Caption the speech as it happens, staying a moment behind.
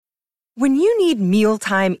When you need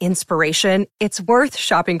mealtime inspiration, it's worth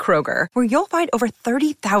shopping Kroger, where you'll find over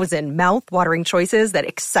 30,000 mouth-watering choices that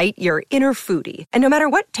excite your inner foodie. And no matter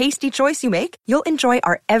what tasty choice you make, you'll enjoy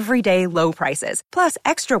our everyday low prices, plus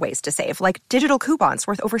extra ways to save, like digital coupons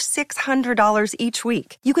worth over $600 each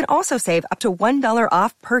week. You can also save up to $1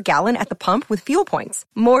 off per gallon at the pump with fuel points.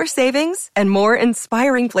 More savings and more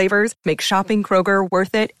inspiring flavors make shopping Kroger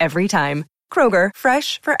worth it every time. Kroger,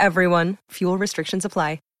 fresh for everyone. Fuel restrictions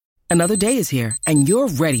apply. Another day is here, and you're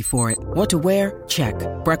ready for it. What to wear? Check.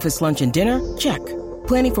 Breakfast, lunch, and dinner? Check.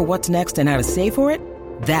 Planning for what's next and how to save for it?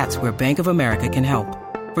 That's where Bank of America can help.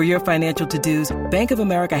 For your financial to-dos, Bank of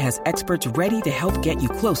America has experts ready to help get you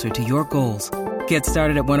closer to your goals. Get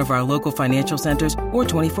started at one of our local financial centers or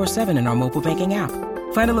 24/7 in our mobile banking app.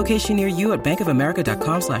 Find a location near you at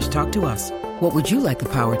bankofamerica.com/talktous. What would you like the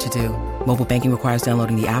power to do? Mobile banking requires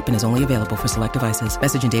downloading the app and is only available for select devices.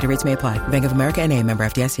 Message and data rates may apply. Bank of America NA, member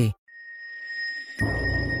FDIC.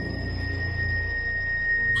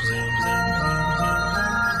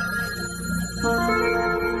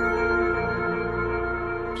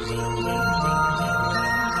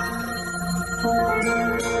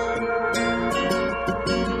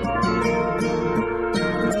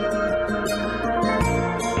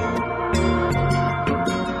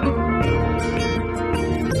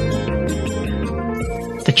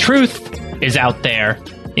 The truth is out there.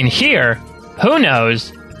 In here, who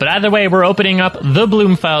knows? But either way, we're opening up the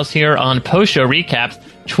Bloom Files here on Post Show Recaps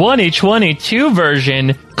 2022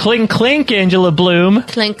 version. Clink, clink, Angela Bloom.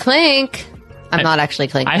 Clink, clink. I'm not actually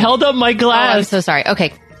clinking. I held up my glass. Oh, I'm so sorry.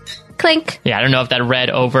 Okay. Clink. Yeah, I don't know if that read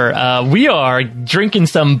over. We are drinking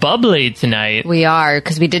some bubbly tonight. We are,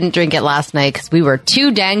 because we didn't drink it last night because we were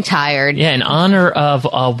too dang tired. Yeah, in honor of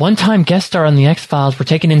a one-time guest star on the X-Files, we're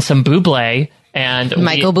taking in some Bublé. And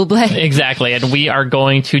Michael Bublé. Exactly. And we are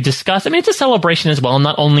going to discuss, I mean, it's a celebration as well,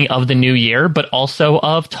 not only of the new year, but also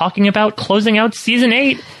of talking about closing out season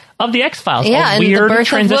 8 of the X-Files. Yeah, a and weird the birth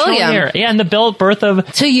transitional of William. year. Yeah, and the birth of...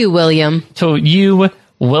 To you, William. To you,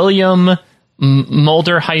 William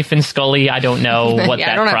Mulder-Scully. I don't know what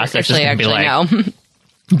Yeah, that process is going to be like. Know.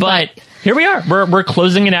 But here we are. We're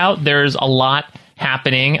closing it out. There's a lot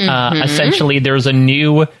happening. Essentially, there's a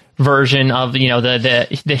new version of, you know,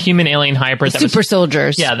 the human alien hybrid. Super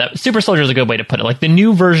soldiers. Yeah, the super soldier is a good way to put it. Like the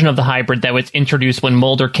new version of the hybrid that was introduced when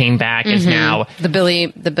Mulder came back is now the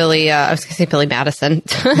Billy, I was going to say Billy Madison.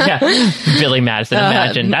 Yeah, Billy Madison.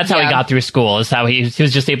 Imagine. That's how he got through school, is how he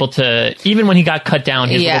was just able to, even when he got cut down,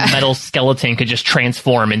 his little metal skeleton could just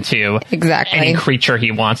transform into any creature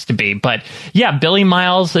he wants to be. But yeah, Billy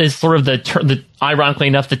Miles is sort of the ironically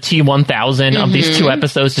enough, the T-1000 of these two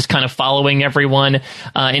episodes, just kind of following everyone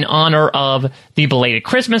in honor of the belated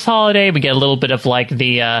Christmas holiday. We get a little bit of like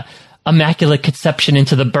the immaculate conception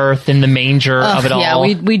into the birth in the manger of it all. Yeah,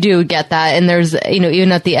 we do get that. And there's, you know,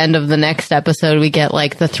 even at the end of the next episode, we get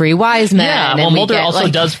like the 3 wise men. Yeah, well, Mulder also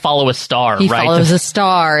does follow a star, he right? He follows a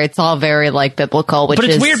star. It's all very like biblical, but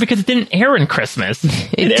it's weird because it didn't air in Christmas.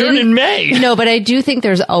 It aired in May. No, but I do think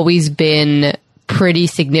there's always been pretty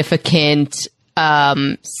significant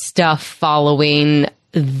stuff following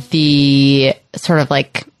the sort of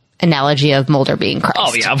like analogy of Mulder being Christ.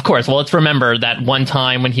 Oh yeah, of course. Well, let's remember that one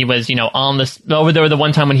time when he was, you know, on this over there, the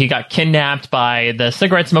one time when he got kidnapped by the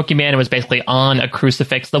cigarette smoking man and was basically on a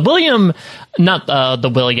crucifix. The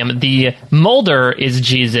Mulder is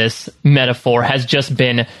Jesus metaphor has just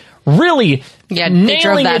been really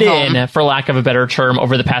nailing it in, for lack of a better term,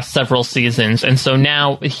 over the past several seasons. And so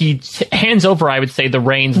now he hands over, I would say, the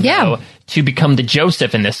reins, though, to become the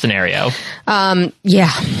Joseph in this scenario.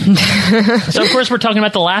 Yeah. So, of course, we're talking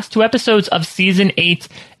about the last 2 episodes of Season 8,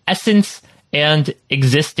 Essence and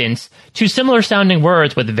Existence. 2 similar sounding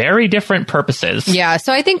words with very different purposes. Yeah,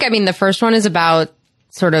 so I think, I mean, the first one is about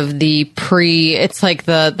sort of it's like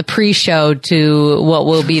the pre-show to what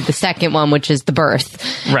will be the second one, which is the birth.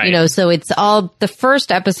 Right. You know, so it's all, the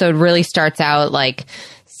first episode really starts out like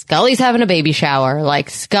Scully's having a baby shower, like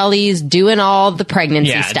Scully's doing all the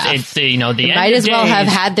pregnancy stuff. It's you know, the might as well have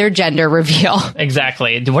had their gender reveal.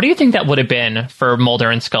 Exactly. What do you think that would have been for Mulder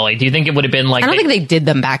and Scully? Do you think it would have been like... I don't think they did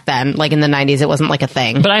them back then. Like in the 90s, it wasn't like a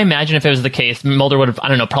thing. But I imagine if it was the case, Mulder would have, I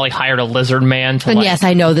don't know, probably hired a lizard man to and yes,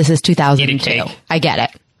 I know this is 2002. Eat a cake. I get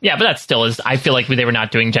it. Yeah, but that still is... I feel like they were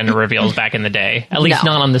not doing gender reveals back in the day. At least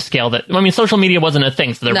not on the scale that... I mean, social media wasn't a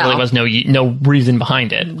thing, so there really was no reason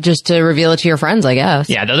behind it. Just to reveal it to your friends, I guess.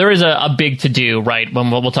 Yeah, though there is a big to-do, right? When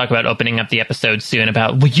we'll talk about opening up the episode soon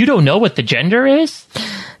about... Well, you don't know what the gender is?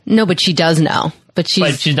 No, but she does know. But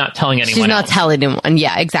she's not telling anyone. She's not telling anyone.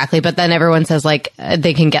 Yeah, exactly. But then everyone says, like,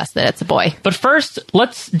 they can guess that it's a boy. But first,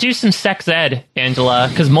 let's do some sex ed, Angela,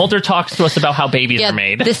 because Mulder talks to us about how babies are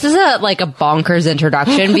made. This is a bonkers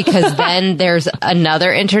introduction, because then there's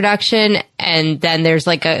another introduction, and then there's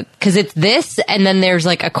because it's this, and then there's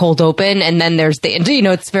like a cold open, and then there's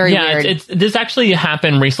it's very weird. This actually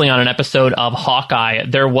happened recently on an episode of Hawkeye.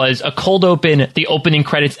 There was a cold open, the opening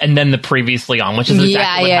credits, and then the previously on, which is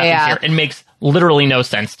exactly what happens here. It makes literally no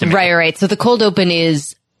sense to me. Right. So the cold open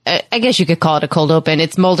is, I guess you could call it a cold open.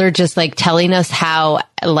 It's Mulder just like telling us how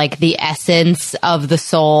like the essence of the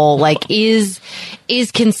soul, like is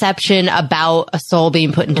conception about a soul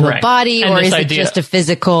being put into a body, and or is it just a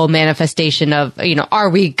physical manifestation of, are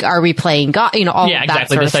we playing God, all of that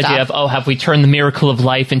sort of stuff. Idea of, have we turned the miracle of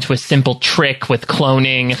life into a simple trick with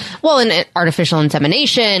cloning? Well, and artificial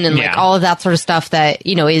insemination and like all of that sort of stuff that,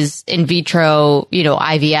 is in vitro,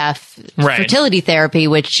 IVF fertility therapy,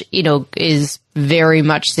 which, is very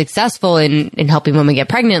much successful in helping women get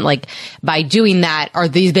pregnant. Like, by doing that, are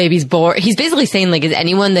these babies born? He's basically saying, like, is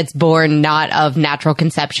anyone that's born not of natural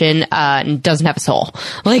conception and doesn't have a soul?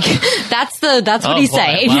 Like, that's what he's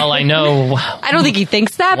saying. Well, I know. I don't think he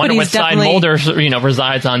thinks that, but he's definitely Mulder,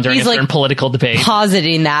 resides on during a certain political debate,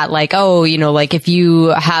 positing that, like, like if you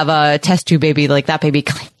have a test tube baby, like that baby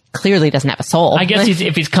clearly doesn't have a soul. I guess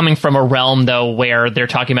if he's coming from a realm, though, where they're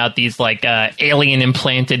talking about these, like, alien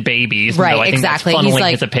implanted babies. Right, I think exactly. That's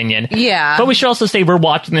funneling his opinion. Yeah. But we should also say we're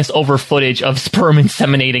watching this over footage of sperm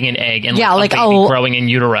inseminating an egg and a baby growing in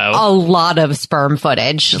utero. A lot of sperm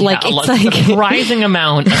footage. Like, it's like a surprising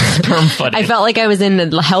amount of sperm footage. I felt like I was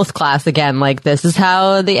in health class again. Like, this is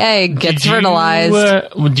how the egg gets fertilized.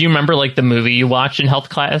 Do you remember, like, the movie you watched in health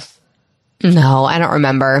class? No, I don't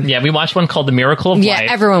remember. Yeah, we watched one called The Miracle of Life.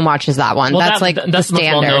 Yeah, everyone watches that one. Well, that's the most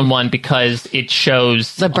well-known one because it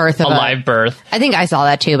shows the birth of a live birth. I think I saw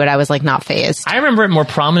that too, but I was like not fazed. I remember it more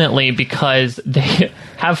prominently because they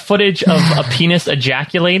have footage of a penis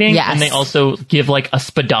ejaculating, and they also give like a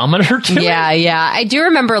speedometer to it. Yeah. I do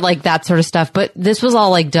remember like that sort of stuff, but this was all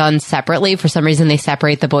like done separately. For some reason, they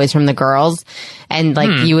separate the boys from the girls. And like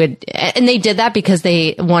and they did that because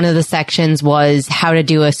one of the sections was how to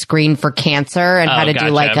do a screen for cancer and how to do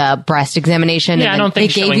like a breast examination. Yeah, and I don't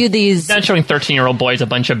think they gave you these. Not showing 13-year-old boys a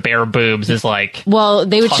bunch of bare boobs is like. Well,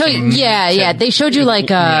 they would show you. Yeah. They showed you like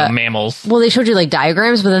mammals. Well, they showed you like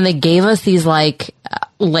diagrams, but then they gave us these like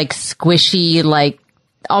squishy, like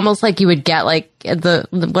almost like you would get like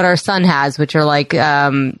what our son has, which are like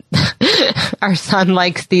our son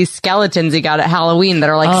likes these skeletons he got at Halloween that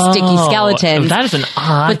are like sticky skeletons. That is an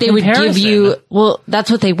odd But they would give you, that's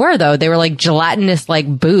what they were though. They were like gelatinous like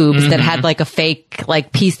boobs that had like a fake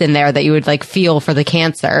like piece in there that you would like feel for the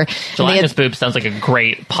cancer. Gelatinous boobs sounds like a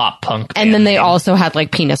great pop punk band. And then they also had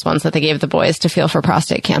like penis ones that they gave the boys to feel for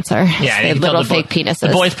prostate cancer. Yeah, they had little fake penises. The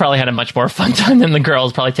boys probably had a much more fun time than the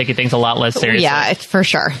girls, probably taking things a lot less seriously. Yeah, for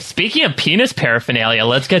sure. Speaking of penis paraphernalia,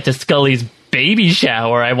 let's get to Scully's baby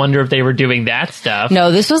shower. I wonder if they were doing that stuff.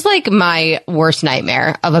 No, this was like my worst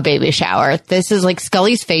nightmare of a baby shower. This is like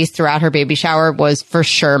Scully's face throughout her baby shower was for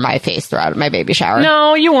sure my face throughout my baby shower.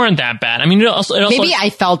 No, you weren't that bad. I mean, maybe I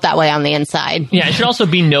felt that way on the inside. Yeah, it should also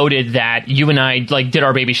be noted that you and I like did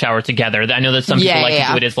our baby shower together. I know that some people like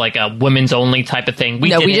to do it as like a women's only type of thing. We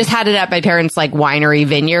just had it at my parents' like winery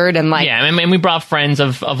vineyard and like and we brought friends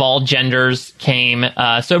of all genders came.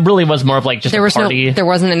 So it really was more of like just a party. There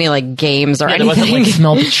wasn't any like games or anything. There wasn't like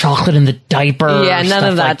smell the chocolate in the diaper. Yeah, none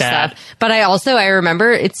of that stuff. But I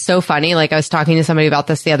remember it's so funny. Like I was talking to somebody about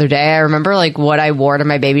this the other day. I remember like what I wore to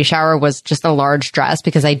my baby shower was just a large dress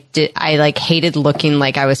because I like hated looking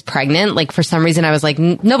like I was pregnant. Like for some reason I was like,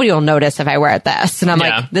 nobody will notice if I wear this. And I'm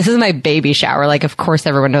like, this is my baby shower. Like of course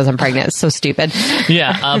everyone knows I'm pregnant. It's so stupid.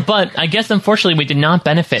 Yeah. But I guess unfortunately we did not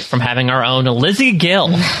benefit from having our own Lizzie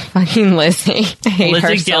Gill. Fucking Lizzie. I hate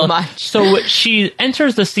her so much. So she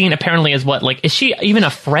enters the scene apparently as what? Like, is she even a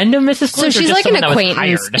friend of Mrs. Clinton? So she's like an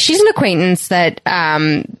acquaintance. She's an acquaintance that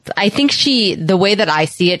I think the way that I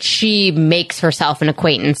see it, she makes herself an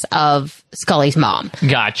acquaintance of Scully's mom.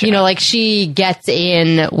 Gotcha. You know, like she gets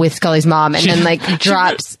in with Scully's mom and then like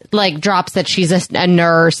drops that she's a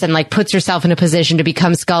nurse and like puts herself in a position to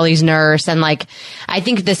become Scully's nurse. And like, I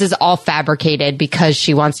think this is all fabricated because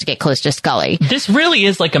she wants to get close to Scully. This really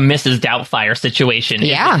is like a Mrs. Doubtfire situation.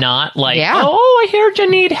 Yeah. Is it not like, I heard you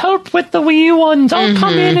need help with the wee ones. I'll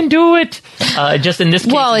come in and do it. Just in this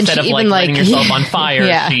case, instead of like lighting yourself on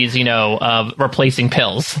fire, she's, replacing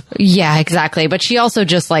pills. Yeah, exactly. But she also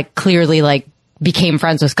just like clearly like became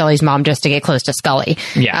friends with Scully's mom just to get close to Scully.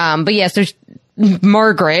 Yeah. But yes,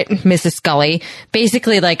 Margaret, Mrs. Scully,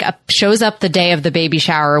 basically like shows up the day of the baby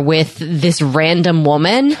shower with this random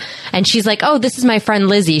woman, and she's like, "Oh, this is my friend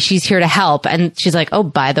Lizzie. She's here to help." And she's like, "Oh,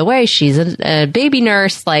 by the way, she's a baby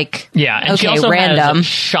nurse." Like, yeah, and okay, she also random, has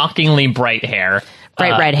shockingly bright hair.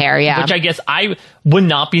 Bright red hair, yeah. Which I guess I would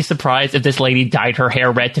not be surprised if this lady dyed her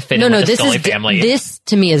hair red to fit in with the Scully family. This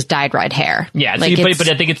to me is dyed red hair. Yeah, like but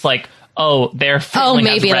I think it's like, their family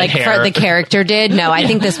maybe has red like hair. The character did. No, I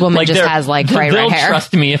think this woman like just has like bright red hair. They'll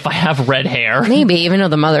trust me if I have red hair. Maybe, even though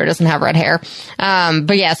the mother doesn't have red hair.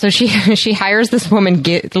 But yeah, so she hires this woman,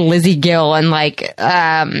 Lizzie Gill, and like,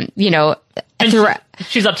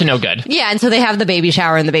 she's up to no good. Yeah, and so they have the baby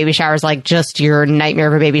shower, and the baby shower is like just your nightmare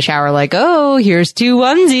of a baby shower. Like, oh, here's 2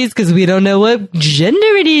 onesies because we don't know what gender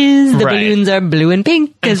it is. The balloons are blue and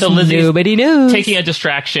pink because so nobody knows. Taking a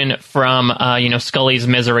distraction from Scully's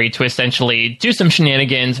misery to essentially do some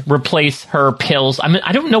shenanigans, replace her pills. I mean,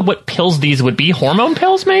 I don't know what pills these would be. Hormone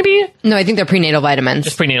pills, maybe? No, I think they're prenatal vitamins.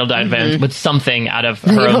 Just prenatal vitamins with something out of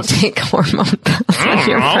her. You don't take hormone pills when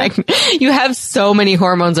you're pregnant. You have so many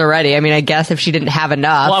hormones already. I mean, I guess if she didn't have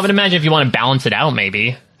enough. Well, I would imagine if you want to balance it out,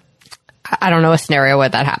 maybe. I don't know a scenario where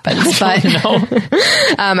that happens, but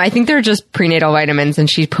I think they're just prenatal vitamins, and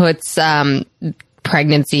she puts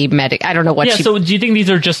pregnancy medic. I don't know what. Yeah. So do you think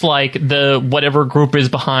these are just like the whatever group is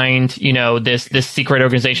behind this secret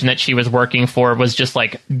organization that she was working for was just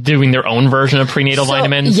like doing their own version of prenatal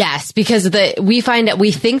vitamins? Yes, because we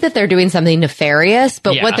think that they're doing something nefarious,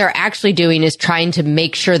 but what they're actually doing is trying to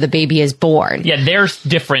make sure the baby is born. Yeah, they're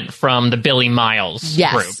different from the Billy Miles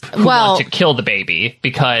group who want to kill the baby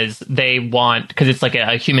because it's like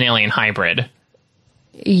a human alien hybrid.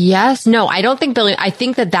 Yes. No, I don't think I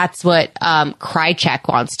think that's what Krychek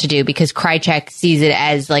wants to do, because Krychek sees it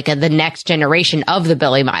as like the next generation of the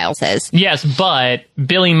Billy Mileses. Yes, but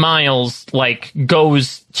Billy Miles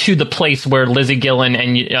goes to the place where Lizzie Gillen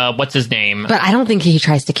and what's his name? But I don't think he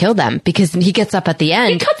tries to kill them, because he gets up at the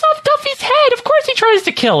end. He cuts off Duffy's head. Of course he tries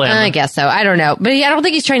to kill him. I guess so. I don't know. But I don't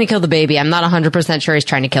think he's trying to kill the baby. I'm not 100% sure he's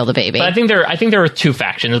trying to kill the baby. But I think there are 2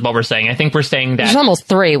 factions is what we're saying. I think we're saying that... There's almost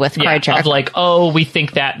 3 with Krychek. We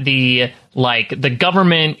think that the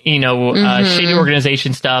government, shady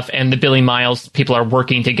organization stuff and the Billy Miles people are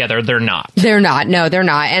working together. They're not. They're not. No, they're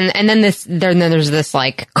not. And then there's this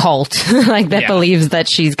cult that believes that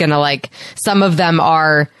she's gonna some of them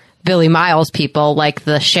are Billy Miles people, like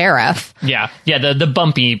the sheriff. Yeah. Yeah. The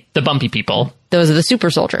bumpy people. Those are the super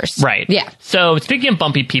soldiers. Right. Yeah. So speaking of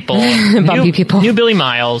bumpy people, new Billy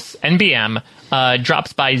Miles, NBM,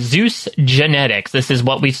 drops by Zeus Genetics. This is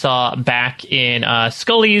what we saw back in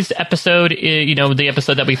Scully's episode, the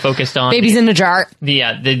episode that we focused on. Babies in the jar.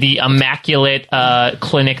 The immaculate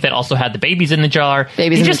clinic that also had the babies in the jar.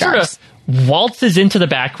 Babies in the jar. Sort of waltzes into the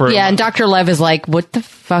back room. Yeah, and Dr. Lev is like, what the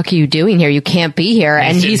fuck are you doing here? You can't be here.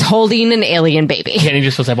 And he's holding an alien baby. Yeah, and he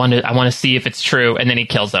just goes, I want to see if it's true. And then he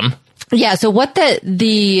kills them. Yeah, so what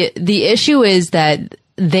the issue is that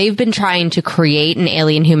they've been trying to create an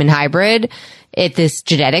alien human hybrid at this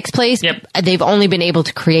genetics place. Yep. They've only been able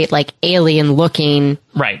to create alien looking.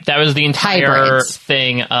 Right. That was the entire hybrids.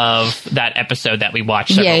 Thing of that episode that we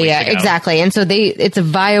watched several weeks ago. Exactly. And so it's a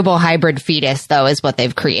viable hybrid fetus, though, is what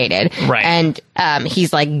they've created. Right. And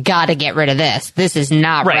he's like, gotta get rid of this. This is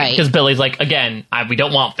not right. Because Billy's like, again, we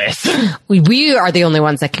don't want this. We are the only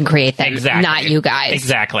ones that can create them, exactly. Not you guys.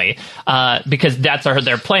 Exactly. Because that's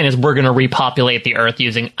their plan is we're going to repopulate the Earth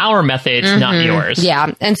using our methods, not yours.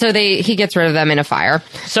 Yeah. And so he gets rid of them in a fire.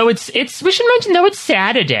 So we should mention, though, it's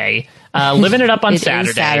Saturday. Living it up on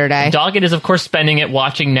Saturday. Doggett is, of course, spending it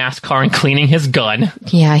watching NASCAR and cleaning his gun.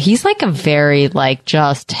 Yeah, he's a very,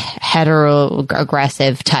 just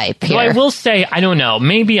hetero-aggressive type here. Well, I will say, I don't know,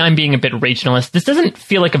 maybe I'm being a bit regionalist. This doesn't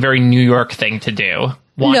feel like a very New York thing to do.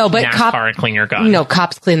 Watch NASCAR and clean your gun. No,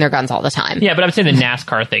 cops clean their guns all the time. Yeah, but I'm saying the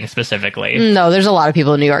NASCAR thing specifically. No, there's a lot of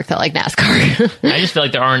people in New York that like NASCAR. I just feel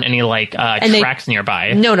like there aren't any, tracks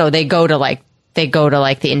nearby. No, they go to,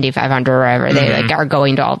 the Indy 500 or wherever. They are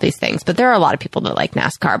going to all these things. But there are a lot of people that like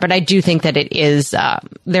NASCAR. But I do think that it is,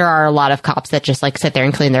 there are a lot of cops that just sit there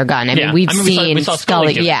and clean their gun. I mean, we've seen we saw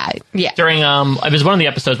Scully. Yeah. During, it was one of the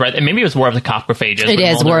episodes, right? And maybe it was War of the Coprophages. It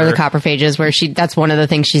is War of the Coprophages, where that's one of the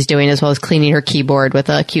things she's doing, as well as cleaning her keyboard with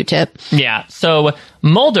a Q-tip. Yeah. So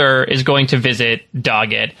Mulder is going to visit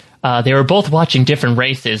Doggett. They were both watching different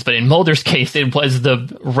races, but in Mulder's case, it was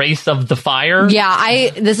the race of the fire.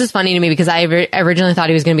 Yeah, this is funny to me because I originally thought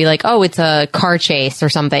he was going to be like, oh, it's a car chase or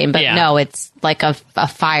something, but no, it's a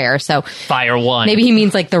fire. So Fire 1. Maybe he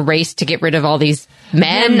means the race to get rid of all these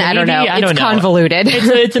men. Yeah, I don't know. It's convoluted.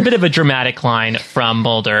 It's a bit of a dramatic line from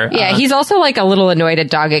Mulder. Yeah, he's also like a little annoyed at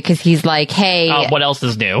Doggett because he's like, hey... what else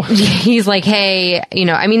is new? He's like, hey,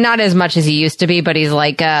 I mean, not as much as he used to be, but he's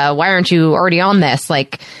like, why aren't you already on this?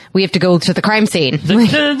 Like, we have to go to the crime scene.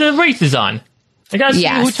 The race is on. I gotta see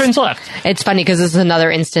who turns left. It's funny because this is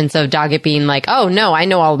another instance of Doggett being like, oh, no, I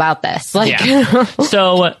know all about this. Like,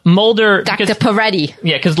 So Mulder... Dr. Peretti.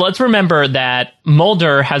 Yeah, because let's remember that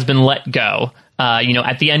Mulder has been let go.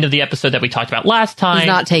 At the end of the episode that we talked about last time. He's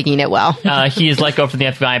not taking it well. He is let go from the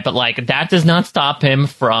FBI, but like that does not stop him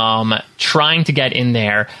from trying to get in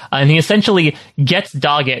there. And he essentially gets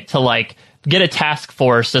Doggett to like get a task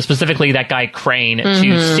force, specifically that guy Crane,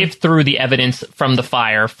 to sift through the evidence from the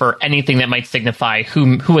fire for anything that might signify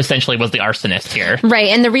who essentially was the arsonist here. Right,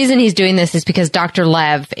 and the reason he's doing this is because Dr.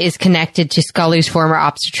 Lev is connected to Scully's former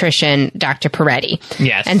obstetrician, Dr. Peretti.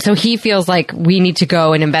 Yes. And so he feels like we need to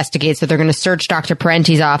go and investigate, so they're going to search Dr.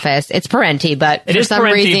 Parenti's office. It's Parenti, but it for is some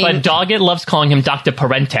Parenti, reason... but Doggett loves calling him Dr.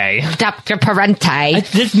 Parente. Dr. Parenti.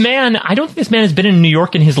 This man, I don't think this man has been in New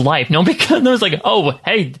York in his life. No, because it was like, oh,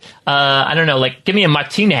 hey, I don't know, like, give me a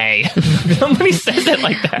martini. Nobody says it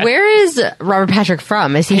like that. Where is Robert Patrick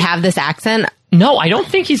from? Does he have this accent? No, I don't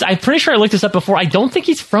think I'm pretty sure I looked this up before. I don't think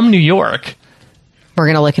he's from New York. We're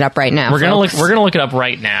going to look it up right now. We're going to look it up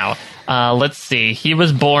right now. Let's see. He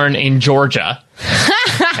was born in Georgia.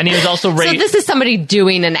 And he was also raised... So this is somebody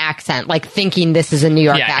doing an accent, like thinking this is a New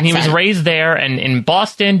York accent. And he was raised there and in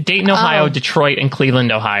Boston, Dayton, Ohio, Detroit, and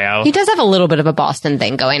Cleveland, Ohio. He does have a little bit of a Boston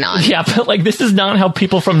thing going on. Yeah, but like this is not how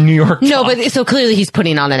people from New York talk. No, but so clearly he's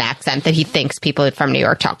putting on an accent that he thinks people from New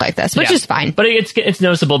York talk like this, which is fine. But it's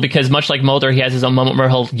noticeable because much like Mulder, he has his own moment where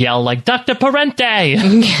he'll yell like, Dr.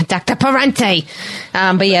 Parente! Dr. Parente!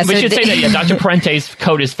 But yeah, we should say that, Dr. Parente's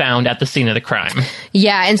coat is found at the scene of the crime.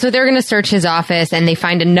 Yeah, and so they're going to search his office and they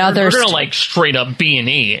find another... They're going to like straight up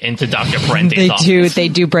B&E into Dr. Parente's office. They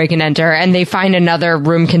do break and enter, and they find another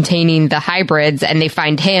room containing the hybrids, and they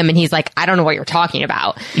find him, and he's like, I don't know what you're talking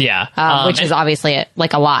about. Yeah. Which is obviously a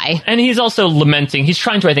lie. And he's also lamenting, he's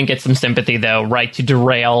trying to, I think, get some sympathy, though, right, to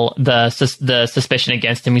derail the suspicion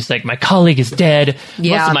against him. He's like, my colleague is dead.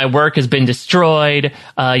 Yeah. Most of my work has been destroyed.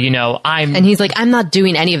 And he's like, I'm not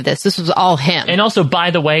doing any of this. This was all him. And also,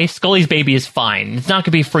 by the way, Scully's baby is fine. It's not going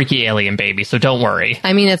to be a freaky alien baby, so don't worry.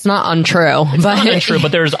 I mean, it's not untrue. It's not untrue,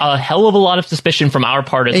 but there's a hell of a lot of suspicion from our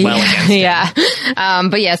part as well against him. Yeah.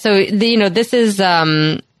 But yeah, so, this is...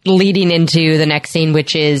 leading into the next scene,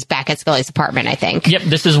 which is back at Scully's apartment, I think. Yep,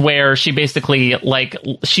 this is where she basically,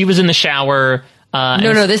 she was in the shower...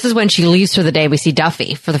 No, this is when she leaves for the day. We see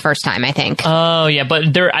Duffy for the first time, I think. Oh, yeah,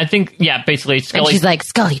 but basically Scully... And she's like,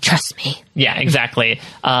 Scully, trust me. Yeah, exactly.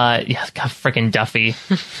 God, freaking Duffy.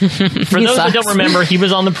 For those that don't remember, he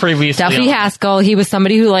was on the previous... Duffy Haskell, he was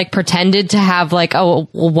somebody who, pretended to have, a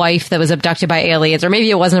wife that was abducted by aliens, or maybe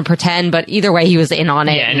it wasn't a pretend, but either way, he was in on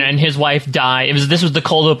it. Yeah, and his wife died. This was the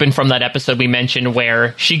cold open from that episode we mentioned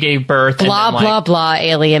where she gave birth... Blah, blah, blah,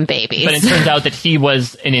 alien babies. But it turns out that he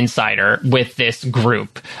was an insider with this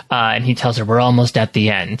group, and he tells her, we're almost at the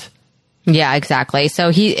end. Yeah, exactly.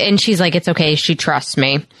 So she's like, it's okay, she trusts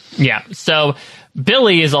me. Yeah, so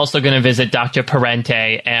Billy is also going to visit Dr.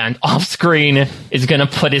 Parente, and off screen is going to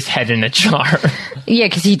put his head in a jar. Yeah,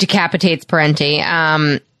 because he decapitates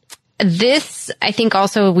Parente. This, I think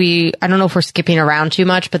also I don't know if we're skipping around too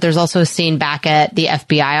much, but there's also a scene back at the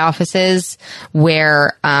FBI offices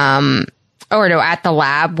where, at the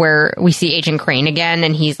lab where we see Agent Crane again,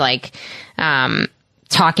 and he's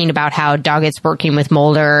talking about how Doggett's working with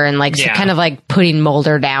Mulder and so kind of putting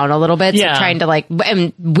Mulder down a little bit. Yeah. So trying to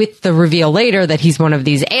and with the reveal later that he's one of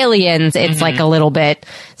these aliens, it's a little bit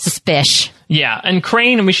suspicious. Yeah, and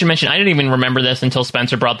Crane, we should mention, I didn't even remember this until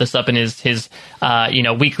Spencer brought this up in his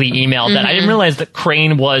weekly email, that I didn't realize that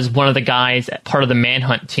Crane was one of the guys part of the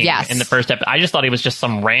Manhunt team in the first episode. I just thought he was just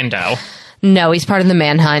some rando. No, he's part of the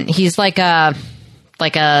Manhunt. He's like a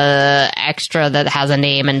extra that has a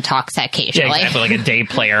name and talks occasionally. Yeah, exactly, like a day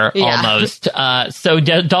player almost. So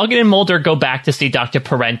Doggett and Mulder go back to see Dr.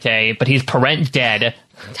 Parente, but he's dead.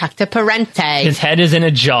 Dr. Parente. His head is in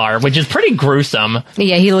a jar, which is pretty gruesome.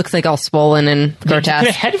 Yeah, he looks all swollen and grotesque. Could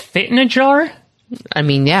a head fit in a jar? I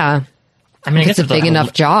mean, yeah. I guess it's a big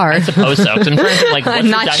enough jar. I suppose so. I'm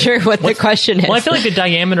not sure what the question is. Well, I feel like the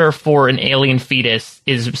diameter for an alien fetus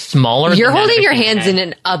is smaller. You're holding your hands in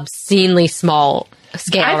an obscenely small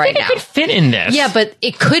scale right now. I think it could fit in this. Yeah, but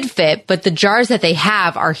it could fit, but the jars that they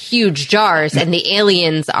have are huge jars, and the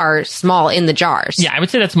aliens are small in the jars. Yeah, I would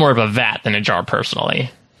say that's more of a vat than a jar, personally.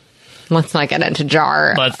 let's not get into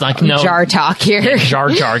jar talk here. Yeah, jar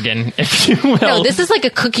jargon, if you will. No, this is like a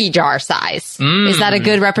cookie jar size. Is that a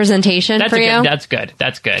good representation for you? That's good.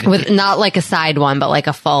 That's good. With not like a side one, but like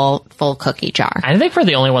a full cookie jar. I think we're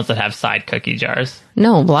the only ones that have side cookie jars.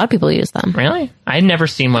 No, a lot of people use them. Really? I've never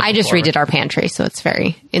seen one. I just redid our pantry, so it's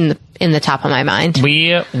very in the top of my mind.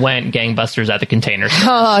 We went gangbusters at the Container Store.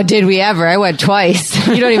 Oh, did we ever? I went twice.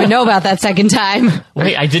 You don't even know about that second time.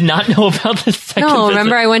 Wait, I did not know about the second No, visit.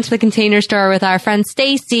 Remember I went to the Container Store with our friend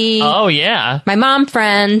Stacy. Oh, yeah. My mom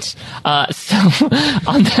friend. So,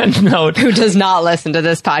 on that note... Who does not listen to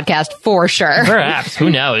this podcast, for sure. Perhaps. Who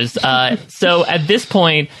knows? So, at this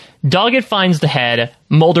point, Doggett finds the head,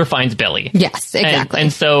 Mulder finds Billy. Yes, exactly.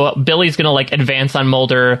 And so Billy's going to like advance on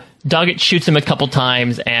Mulder. Doggett shoots him a couple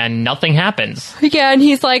times and nothing happens. Yeah, and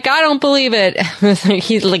he's like, I don't believe it.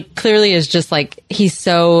 He like clearly is just like, he's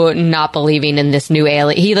so not believing in this new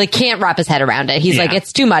alien. He like can't wrap his head around it. He's like,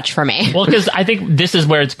 it's too much for me. Well, because I think this is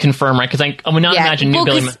where it's confirmed, right? Because I would not imagine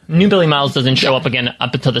New Billy Miles doesn't show up again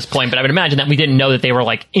up until this point, but I would imagine that we didn't know that they were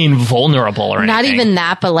like invulnerable or anything. Not even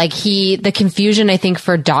that, but like the confusion I think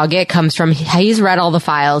for Doggett comes from, he's read all the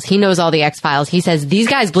files. He knows all the X-Files. He says, these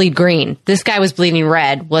guys bleed green. This guy was bleeding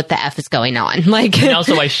red. What the F is going on? Like, and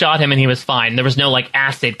also I shot him and he was fine. There was no like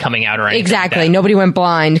acid coming out or anything. Exactly. Like Nobody went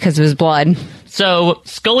blind because it was blood. So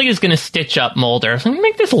Scully is going to stitch up Mulder. So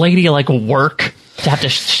make this lady like work to have to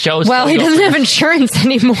show. Well, he doesn't have insurance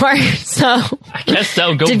anymore, so I guess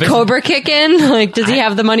so. Did Cobra kick in? Like, does he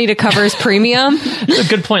have the money to cover his premium? That's a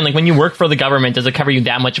good point. Like, when you work for the government, does it cover you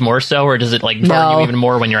that much more so, or does it like burn you even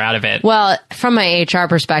more when you're out of it? Well, from my HR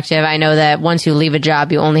perspective, I know that once you leave a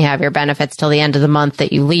job, you only have your benefits till the end of the month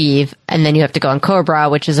that you leave, and then you have to go on Cobra,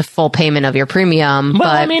 which is a full payment of your premium. Well,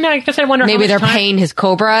 but I mean, I guess I wonder maybe how they're paying his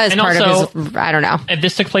Cobra as part of his. I don't know. If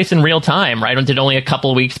this took place in real time, right? Did only a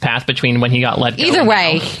couple of weeks pass between when he got let go? Either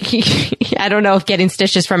way. I don't know if getting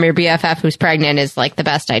stitches from your BFF who's pregnant is like the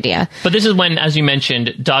best idea. But this is when, as you mentioned,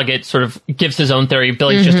 Doggett sort of gives his own theory.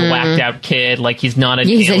 Billy's just a whacked out kid. Like he's not a.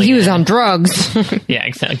 He said he was on drugs. Yeah,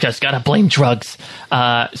 exactly. Just gotta blame drugs.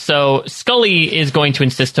 So Scully is going to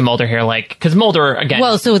insist to Mulder here, like, because Mulder again.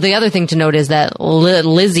 Well, so the other thing to note is that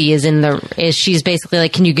Lizzie she's basically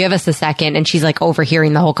like, can you give us a second? And she's like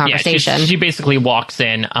overhearing the whole conversation. Yeah, she basically walks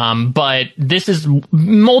in. But this is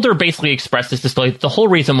Mulder basically expressed this to Scully. The whole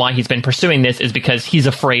reason why he's been pursuing this is because he's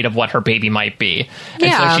afraid of what her baby might be.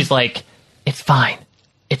 And so she's like, it's fine.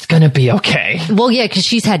 It's going to be okay. Well, yeah, because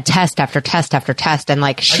she's had test after test after test, and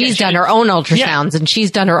like she's done her own ultrasounds and she's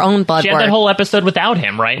done her own blood work. She had that whole episode without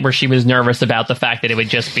him, right? Where she was nervous about the fact that it would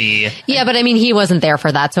just be... Yeah, but I mean, he wasn't there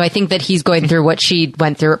for that. So I think that he's going through what she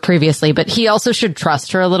went through previously, but he also should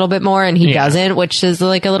trust her a little bit more, and he doesn't, which is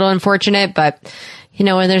like a little unfortunate, but... You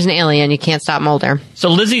know, when there's an alien, you can't stop Mulder. So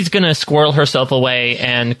Lizzie's going to squirrel herself away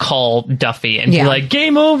and call Duffy and be like,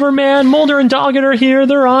 game over, man. Mulder and Doggett are here.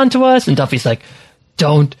 They're on to us. And Duffy's like,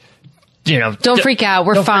 don't freak out.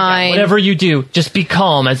 We're fine. Whatever you do, just be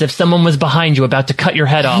calm, as if someone was behind you about to cut your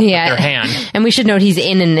head off with their hand. And we should note he's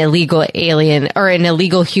in an illegal alien or an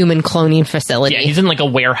illegal human cloning facility. Yeah, he's in like a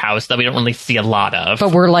warehouse that we don't really see a lot of.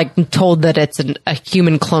 But we're like told that it's a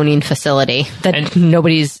human cloning facility that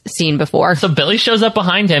nobody's seen before. So Billy shows up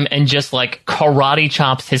behind him and just like karate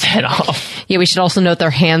chops his head off. Yeah, we should also note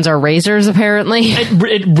their hands are razors, apparently.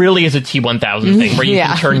 It really is a T-1000 thing where you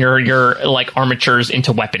can turn your like armatures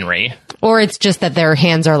into weaponry. Or it's just that their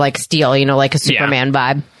hands are like steel, like a Superman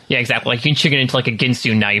vibe. Yeah, exactly. Like you can chicken into like a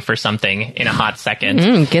Ginsu knife or something in a hot second.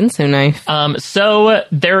 Ginsu knife. So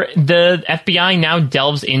the FBI now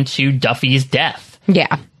delves into Duffy's death.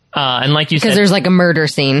 Yeah. And like you said... Because there's like a murder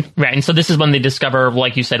scene. Right, and so this is when they discover,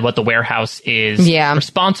 like you said, what the warehouse is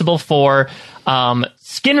responsible for.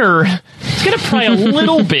 Skinner is going to pry a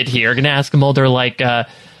little bit here. Going to ask Mulder, like...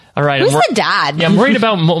 all right, who's the dad? Yeah, I'm worried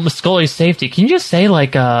about Scully's safety. Can you just say,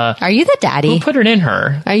 like... are you the daddy? Who put it in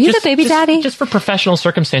her? Are you the baby daddy? Just for professional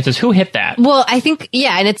circumstances, who hit that? Well, I think,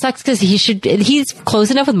 and it sucks because he's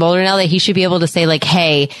close enough with Mulder now that he should be able to say, like,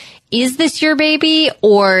 hey... Is this your baby,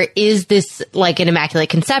 or is this like an immaculate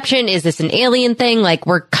conception? Is this an alien thing? Like,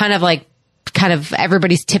 we're kind of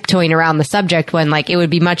everybody's tiptoeing around the subject when like it would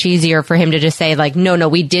be much easier for him to just say like, no,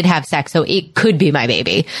 we did have sex, so it could be my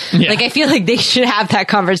baby. Yeah. Like, I feel like they should have that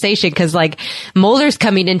conversation because like Mulder's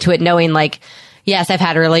coming into it knowing like, yes, I've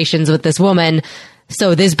had relations with this woman,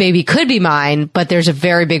 so this baby could be mine, but there's a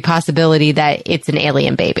very big possibility that it's an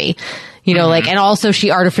alien baby. Like, and also she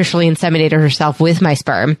artificially inseminated herself with my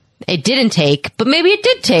sperm. It didn't take, but maybe it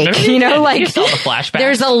did take, like, you saw the flashback.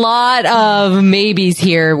 There's a lot of maybes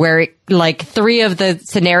here where like 3 of the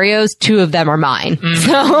scenarios, 2 of them are mine.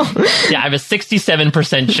 So yeah, I have a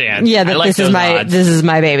 67% chance. Yeah, that this is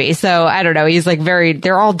my baby. So I don't know. He's like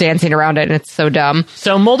they're all dancing around it, and it's so dumb.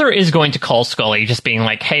 So Mulder is going to call Scully, just being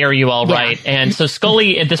like, "Hey, are you all right?" And so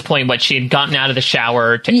Scully, at this point, she had gotten out of the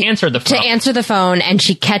shower to answer the phone, and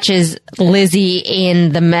she catches Lizzie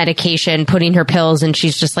in the medication, putting her pills, and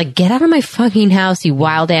she's just like, "Get out of my fucking house, you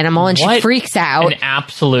wild animal!" And she freaks out. An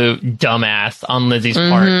absolute dumbass on Lizzie's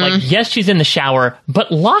part. Like, yes, she's in the shower,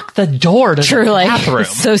 but lock the door to the bathroom.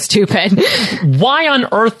 So stupid. Why on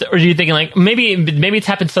earth are you thinking, like, maybe it's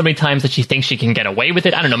happened so many times that she thinks she can get away with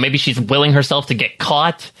it? I don't know. Maybe she's willing herself to get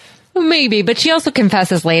caught. Maybe, but she also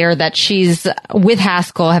confesses later that she's, with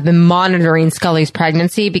Haskell, have been monitoring Scully's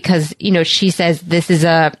pregnancy because, she says this is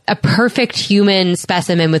a perfect human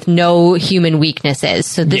specimen with no human weaknesses.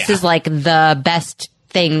 So this is like the best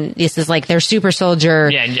thing. This is like their super soldier.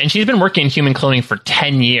 Yeah, and she's been working in human cloning for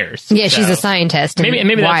 10 years. Yeah, so she's a scientist.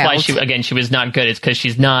 Maybe that's why she was not good. It's because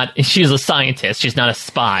she's a scientist. She's not a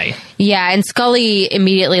spy. Yeah, and Scully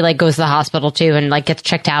immediately goes to the hospital too and gets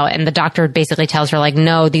checked out, and the doctor basically tells her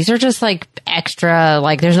no, these are just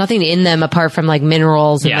extra, there's nothing in them apart from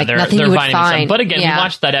minerals and nothing you would find. But again, we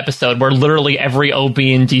watched that episode where literally every OB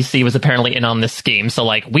in DC was apparently in on this scheme.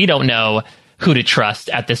 So we don't know who to trust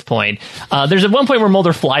at this point. There's at one point where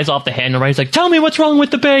Mulder flies off the handle, right? He's like, "Tell me what's wrong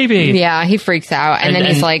with the baby." Yeah, he freaks out. And then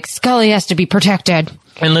he's like, "Scully has to be protected."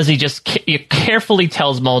 And Lizzie just carefully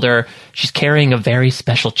tells Mulder she's carrying a very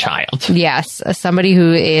special child. Yes, somebody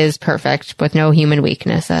who is perfect with no human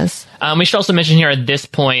weaknesses. We should also mention here at this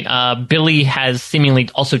point, Billy has seemingly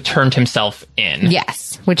also turned himself in.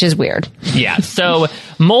 Yes, which is weird. Yeah, so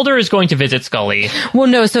Mulder is going to visit Scully. Well,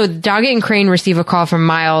 no, so Doggett and Crane receive a call from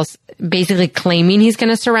Miles basically claiming he's going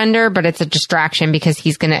to surrender, but it's a distraction because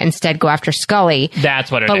he's going to instead go after Scully.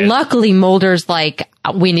 That's what it is. But luckily, Mulder's like,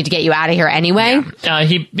 "We need to get you out of here anyway." Yeah.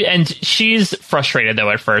 She's frustrated though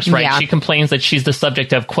at first, right? Yeah. She complains that she's the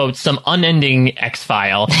subject of, quote, "some unending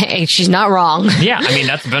X-file." Hey, she's not wrong. Yeah, I mean,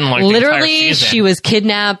 that's been literally, she was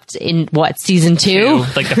kidnapped in season 2?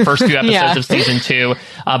 The first few episodes of season 2,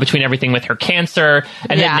 between everything with her cancer.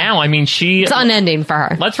 And then now, I mean, it's unending for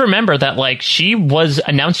her. Let's remember that, she was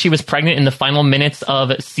announced she was pregnant in the final minutes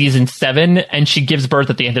of season 7, and she gives birth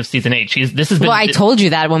at the end of season 8. I told you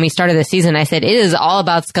that when we started the season. I said, it is all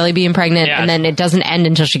about Scully being pregnant, and then it doesn't end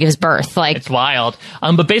until she gives birth. It's wild.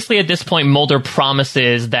 But basically at this point, Mulder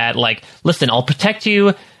promises that, listen, I'll protect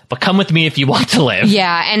you, but come with me if you want to live.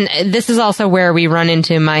 Yeah, and this is also where we run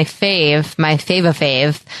into my fave,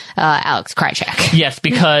 Alex Krycek. Yes,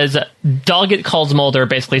 because Doggett calls Mulder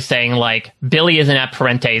basically saying, Billy isn't at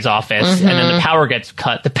Parente's office, and then the power gets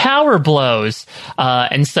cut. The power blows,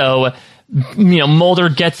 and so Mulder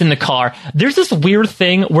gets in the car. There's this weird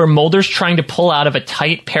thing where Mulder's trying to pull out of a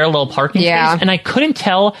tight parallel parking space, and I couldn't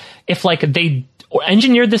tell if they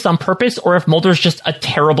engineered this on purpose or if Mulder's just a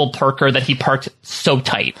terrible parker that he parked so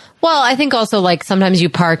tight. Well, I think also sometimes you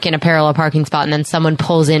park in a parallel parking spot and then someone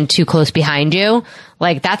pulls in too close behind you.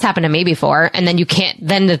 That's happened to me before, and then you can't.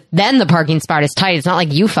 Then the parking spot is tight. It's not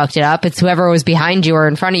like you fucked it up. It's whoever was behind you or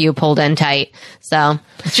in front of you pulled in tight. So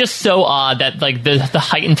it's just so odd that the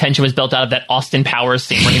heightened tension was built out of that Austin Powers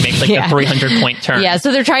scene where he makes the 300-point turn. Yeah,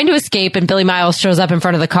 so they're trying to escape, and Billy Miles shows up in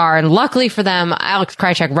front of the car, and luckily for them, Alex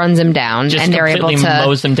Krycek runs him down, and they're able to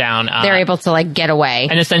mows him down. They're able to get away,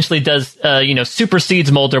 and essentially does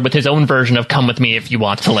supersedes Mulder with his own version of "come with me if you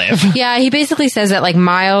want to live." Yeah, he basically says that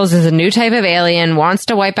Miles is a new type of alien, wants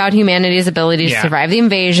to wipe out humanity's ability to survive the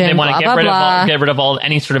invasion. They want to get rid of all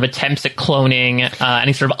any sort of attempts at cloning,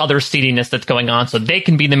 any sort of other seediness that's going on, so they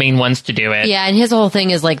can be the main ones to do it. Yeah, and his whole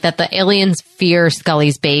thing is that the aliens fear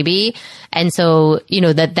Scully's baby, and so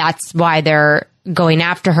that's why they're going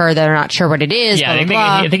after her. They're not sure what it is. Yeah,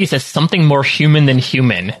 I think he says something more human than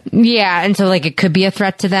human. Yeah, and so it could be a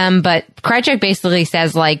threat to them, but Krycek basically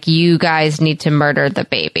says you guys need to murder the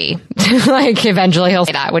baby. Eventually he'll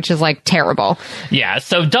say that, which is terrible. Yeah,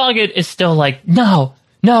 so Doggett is still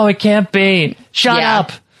no, it can't be. Shut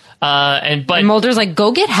up. And Mulder's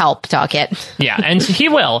go get help, Doggett. Yeah, and he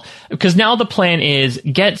will, because now the plan is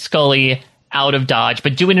get Scully out of Dodge,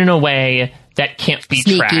 but do it in a way that can't be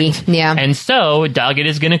sneaky, tracked. Yeah. And so Doggett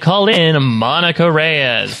is going to call in Monica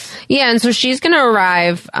Reyes. Yeah, and so she's going to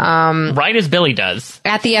arrive right as Billy does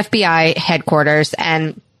at the FBI headquarters,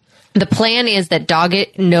 and the plan is that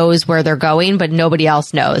Doggett knows where they're going, but nobody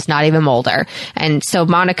else knows, not even Mulder. And so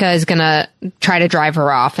Monica is going to try to drive her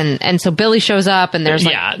off. And so Billy shows up, and there's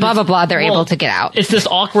blah, blah, blah. They're able to get out. It's this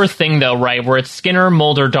awkward thing, though, right, where it's Skinner,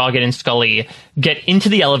 Mulder, Doggett, and Scully get into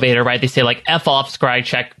the elevator, right? They say, F off,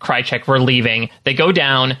 Krycek, we're leaving. They go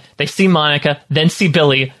down, they see Monica, then see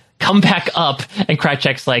Billy, come back up, and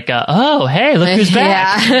Krychek's like, oh, hey, look who's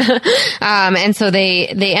back. Yeah. And so they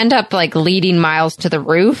end up like leading Miles to the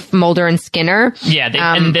roof, Mulder and Skinner. Yeah,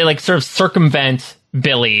 and they like sort of circumvent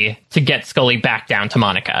Billy to get Scully back down to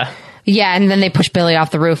Monica. Yeah, and then they push Billy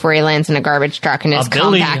off the roof where he lands in a garbage truck and is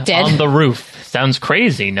compacted. Billy on the roof. Sounds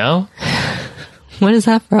crazy, no? What is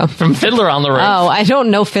that from? From Fiddler on the Roof. Oh, I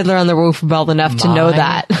don't know Fiddler on the Roof well enough to know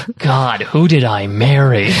that. God, who did I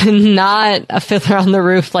marry? Not a Fiddler on the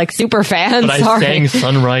Roof, like, super fan. But sorry. I sang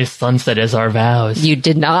Sunrise, Sunset as our vows. You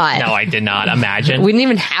did not. No, I did not. Imagine. We didn't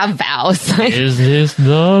even have vows. Is this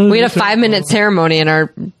the... We had a 5-minute ceremony in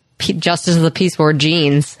our Justice of the Peace wore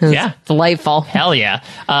jeans. Yeah. Delightful. Hell yeah.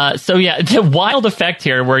 So yeah, the wild effect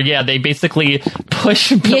here where, yeah, they basically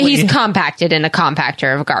push Billy. Yeah, he's compacted in a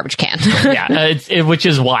compactor of a garbage can. Yeah, which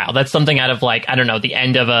is wild. That's something out of like, I don't know, the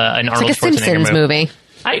end of an Arnold Schwarzenegger Simpsons movie.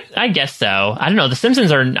 I guess so. I don't know. The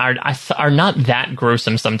Simpsons are not that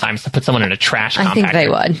gruesome sometimes to put someone in a trash compactor. I think they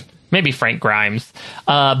would. Maybe Frank Grimes.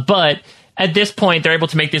 But at this point, they're able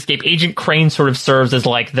to make the escape. Agent Crane sort of serves as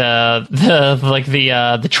like the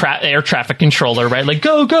air traffic controller, right? Like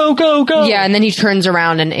go, go, go, go. Yeah, and then he turns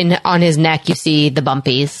around and on his neck you see the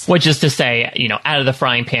bumpies. Which is to say, you know, out of the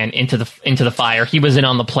frying pan into the fire. He was in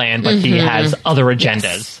on the plan, but he has other agendas.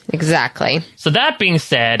 Yes, exactly. So that being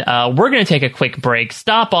said, we're going to take a quick break,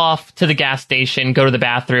 stop off to the gas station, go to the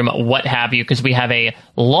bathroom, what have you, because we have a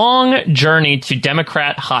long journey to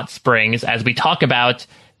Democrat Hot Springs as we talk about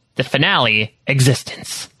the finale,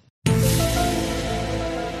 Existence.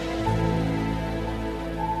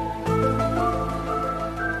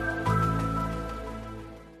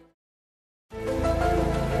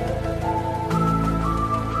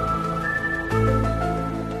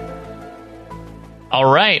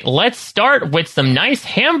 All right, let's start with some nice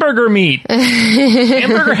hamburger meat.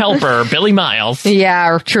 Hamburger helper, Billy Miles.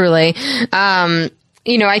 Yeah, truly.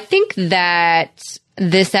 You know, I think that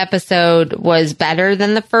this episode was better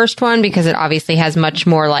than the first one because it obviously has much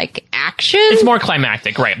more like action. It's more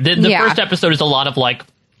climactic, right? The first episode is a lot of like...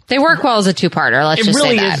 They work well as a two-parter, let's just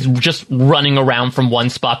say that. It really is just running around from one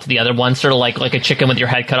spot to the other one, sort of like a chicken with your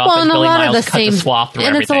head cut off, well, and Billy Miles cuts a swath through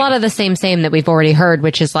everything. And it's a lot of the same that we've already heard,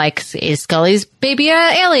 which is like, is Scully's baby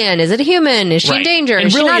an alien? Is it a human? Is she in danger?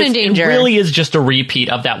 Is she not in danger? It really is just a repeat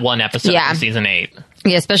of that one episode from season 8.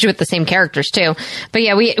 Yeah, especially with the same characters, too. But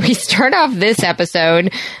yeah, we start off this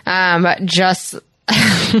episode just...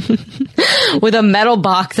 with a metal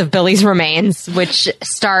box of Billy's remains, which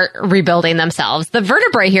start rebuilding themselves. The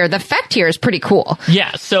vertebrae here, the effect here is pretty cool.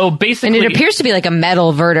 Yeah, so basically... And it appears to be like a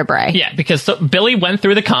metal vertebrae. Yeah, because Billy went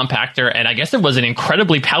through the compactor, and I guess it was an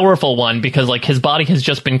incredibly powerful one, because like his body has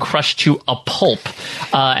just been crushed to a pulp.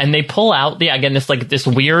 And they pull out, again, this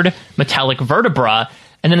weird metallic vertebra,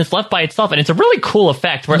 and then it's left by itself, and it's a really cool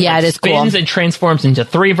effect where it spins and transforms into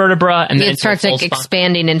 3 vertebra, and then it starts like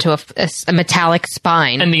expanding into a metallic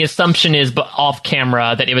spine. And the assumption is, off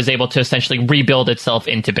camera, that it was able to essentially rebuild itself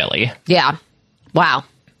into Billy. Yeah. Wow.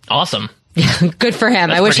 Awesome. Good for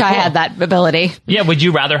him. I wish I had that ability. Yeah. Would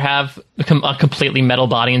you rather have a completely metal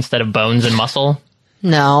body instead of bones and muscle?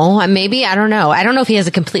 No. Maybe. I don't know. I don't know if he has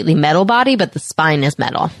a completely metal body, but the spine is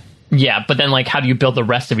metal. Yeah, but then like, how do you build the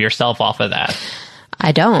rest of yourself off of that?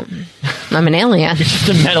 I don't. I'm an alien. You're just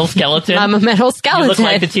a metal skeleton? I'm a metal skeleton. You look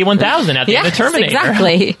like the T-1000 at the end of Terminator.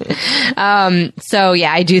 Exactly. So,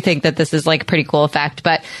 yeah, I do think that this is like a pretty cool effect.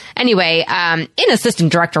 But anyway, in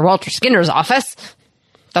Assistant Director Walter Skinner's office,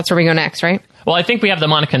 that's where we go next, right? Well, I think we have the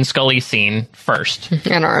Monica and Scully scene first. I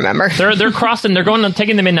don't remember. They're crossing,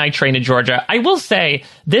 taking the midnight train to Georgia. I will say,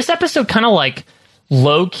 this episode kind of like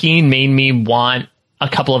low-key made me want a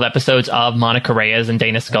couple of episodes of Monica Reyes and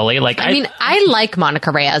Dana Scully. Like, I mean, I like Monica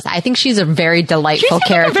Reyes. I think she's a very delightful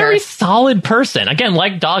character. Like a very solid person. Again,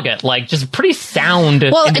 like Doggett, like just pretty sound.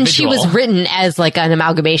 Well, individual. And she was written as like an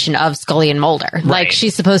amalgamation of Scully and Mulder. Right. Like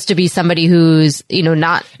she's supposed to be somebody who's, you know,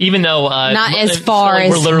 not even though not as far Scully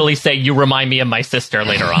as will literally say, "You remind me of my sister"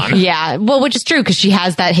 later on. Yeah, well, which is true because she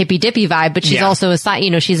has that hippy dippy vibe, but she's also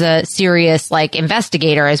she's a serious like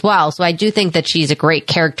investigator as well. So I do think that she's a great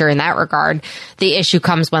character in that regard. The issue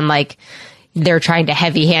comes when like they're trying to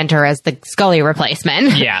heavy hand her as the Scully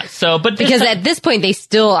replacement. Yeah. So, but because at this point they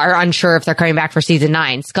still are unsure if they're coming back for season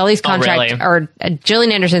 9. Scully's contract or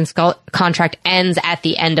Gillian Anderson's contract ends at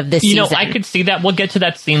the end of this season. You know, I could see that. We'll get to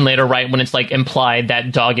that scene later, right? When it's like implied that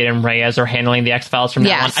Doggett and Reyes are handling the X-Files from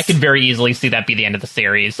now on. I could very easily see that be the end of the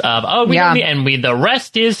series of, the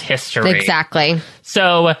rest is history. Exactly.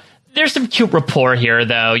 So, there's some cute rapport here,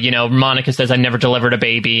 though. You know, Monica says, "I never delivered a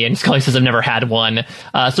baby," and Scully says, "I've never had one."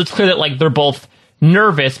 So it's clear that, like, they're both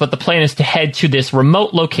nervous, but the plan is to head to this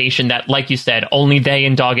remote location that, like you said, only they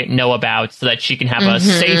and Doggett know about so that she can have a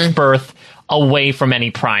safe birth away from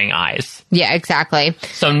any prying eyes. Yeah, exactly.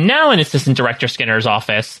 So now in Assistant Director Skinner's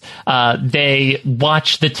office, they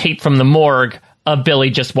watch the tape from the morgue of Billy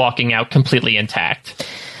just walking out completely intact.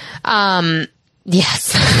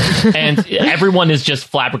 Yes. And everyone is just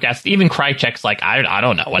flabbergasted. Even Krychek's like, I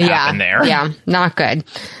don't know what happened there. Yeah, not good.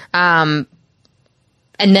 And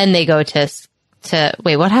then they go to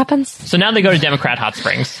wait, what happens? So now they go to Democrat Hot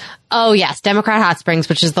Springs. Oh, yes. Democrat Hot Springs,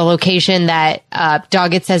 which is the location that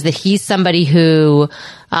Doggett says that he's somebody who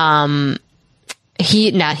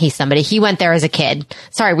he went there as a kid.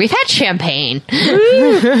 Sorry, we've had champagne.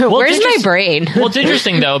 Well, where's my brain? Well, it's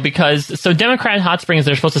interesting, though, because so Democrat Hot Springs,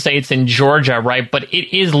 they're supposed to say it's in Georgia, right? But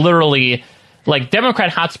it is literally... Like,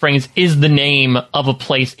 Democrat Hot Springs is the name of a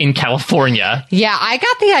place in California. Yeah, I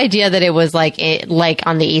got the idea that it was like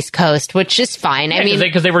on the East Coast, which is fine. I mean,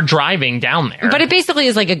 because they were driving down there. But it basically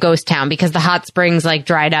is like a ghost town because the hot springs like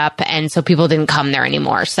dried up, and so people didn't come there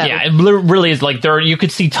anymore. So yeah, it really is like you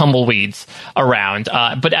could see tumbleweeds around.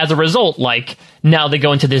 But as a result, like now they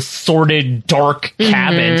go into this sordid, dark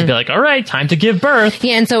cabin to be like, all right, time to give birth.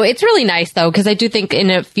 Yeah, and so it's really nice though because I do think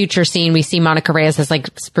in a future scene we see Monica Reyes has like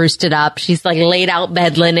spruced it up. She's like laid out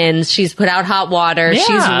bed linens. She's put out hot water. Yeah.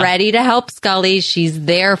 She's ready to help Scully. She's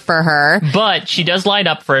there for her. But she does light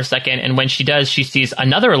up for a second, and when she does, she sees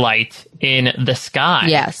another light in the sky.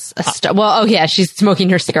 Yes. She's smoking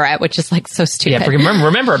her cigarette, which is like so stupid. Yeah,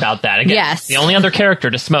 remember about that. Again, yes. The only other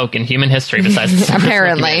character to smoke in human history besides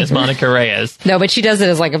apparently is Monica Reyes. No, but she does it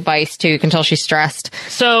as like a vice too. You can tell she's stressed.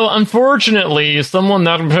 So, unfortunately, someone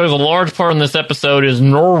that plays a large part in this episode is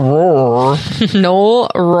Noel Rohr. Noel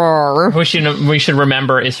Rohr. We should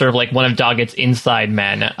remember is sort of like one of Doggett's inside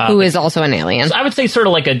men. Who is also an alien. So I would say sort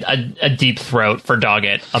of like a deep throat for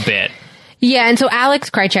Doggett a bit. Yeah, and so Alex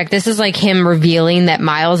Krychek, this is like him revealing that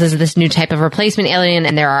Miles is this new type of replacement alien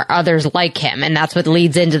and there are others like him. And that's what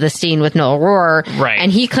leads into the scene with Noel Rohr. Right.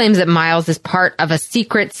 And he claims that Miles is part of a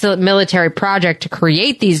secret military project to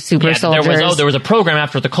create these super soldiers. There was a program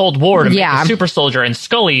after the Cold War to make a super soldier, and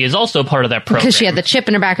Scully is also part of that program. Because she had the chip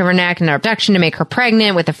in the back of her neck and the abduction to make her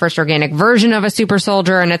pregnant with the first organic version of a super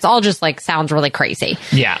soldier. And it's all just like sounds really crazy.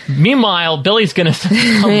 Yeah. Meanwhile, Billy's going to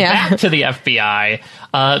come back to the FBI.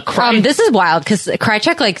 This is wild because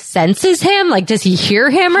Krychek like senses him. Like, does he hear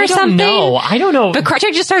him or something? I don't know. But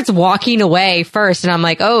Krychek just starts walking away first, and I'm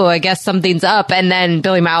like, oh, I guess something's up. And then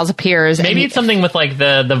Billy Miles appears. Maybe it's something with like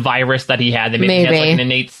the virus that he had. That maybe he has like an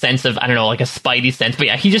innate sense of, I don't know, like a spidey sense. But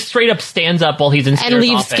yeah, he just straight up stands up while he's in Skinner's and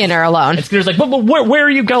leaves office. Skinner alone. And Skinner's like, but where are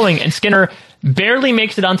you going? And Skinner barely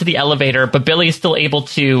makes it onto the elevator, but Billy is still able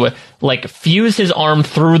to like fuse his arm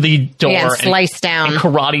through the door and slice down and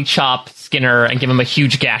karate chop Skinner and give him a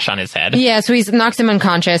huge gash on his head. Yeah, so he knocks him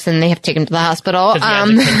unconscious and they have to take him to the hospital. He has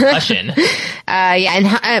a concussion.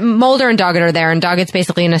 And Mulder and Doggett are there, and Doggett's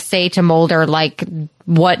basically going to say to Mulder like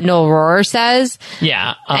what Noel Rohr says.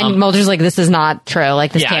 Yeah. And Mulder's like, this is not true.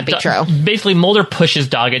 Like, this can't be true. Basically, Mulder pushes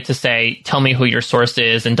Doggett to say, tell me who your source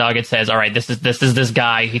is. And Doggett says, all right, this is this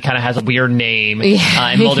guy. He kind of has a weird name.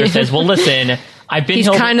 And Mulder says, well, listen, I've been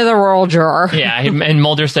here. He's kind of the rural juror. Yeah. And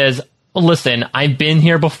Mulder says, well, listen, I've been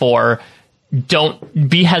here before. Don't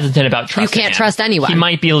be hesitant about trusting him. You can't trust anyone. He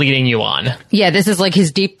might be leading you on. Yeah, this is like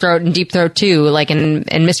his Deep Throat and Deep Throat 2, like in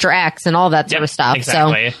Mr. X and all that sort of stuff.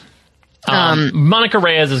 Exactly. So, Monica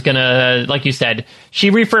Reyes is gonna, like you said, she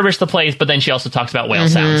refurbished the place, but then she also talks about whale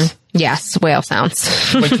sounds. Yes, whale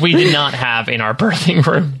sounds. Which we did not have in our birthing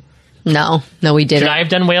room. No, we didn't. Should I have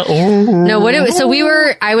done whale? No,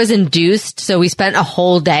 I was induced, so we spent a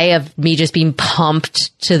whole day of me just being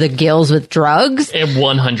pumped to the gills with drugs.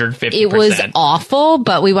 150%. It was awful,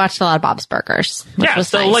 but we watched a lot of Bob's Burgers. Which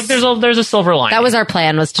was nice. Like there's a silver lining. That was our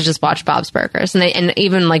plan, was to just watch Bob's Burgers. And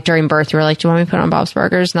even like during birth, you were like, do you want me to put on Bob's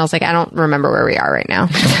Burgers? And I was like, I don't remember where we are right now.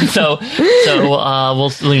 so we'll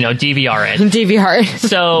DVR it. DVR it.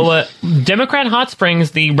 So Democrat Hot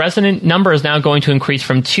Springs, the resident number is now going to increase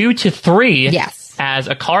from 2 to 3. Yes. As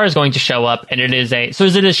a car is going to show up, and is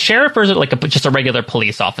it a sheriff or is it like just a regular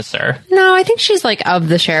police officer? No, I think she's like of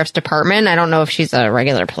the sheriff's department. I don't know if she's a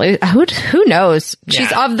regular police. Who knows?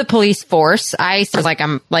 She's of the police force. I was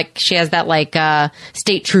like, she has that like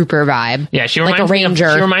state trooper vibe. Yeah, she reminds like a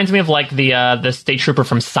ranger. She reminds me of like the state trooper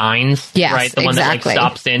from Signs. Yes, right. The one that like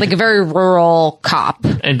stops in, like a very rural cop,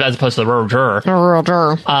 and as opposed to the rural juror. Rural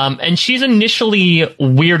juror. And she's initially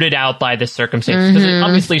weirded out by this circumstance because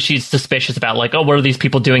obviously she's suspicious about like, oh, what are these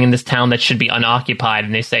people doing in this town that should be unoccupied?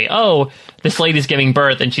 And they say, oh, this lady's giving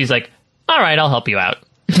birth, and she's like, all right, I'll help you out.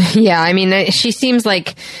 Yeah, I mean, she seems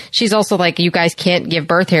like she's also like, you guys can't give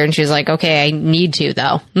birth here. And she's like, okay, I need to,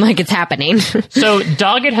 though. Like, it's happening. So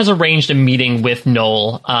Doggett has arranged a meeting with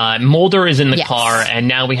Noel. Mulder is in the car, and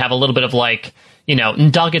now we have a little bit of like,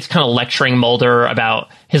 Doggett's kind of lecturing Mulder about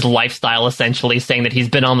his lifestyle, essentially, saying that he's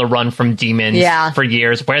been on the run from demons for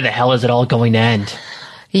years. Where the hell is it all going to end?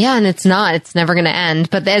 Yeah, and it's not. It's never going to end.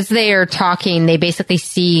 But as they are talking, they basically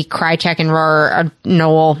see Krychek and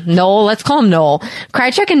Noel. Let's call him Noel.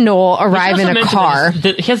 Krychek and Noel arrive in a car.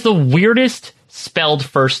 He has the weirdest spelled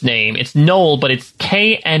first name. It's Noel, but it's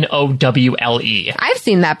Knowle. I've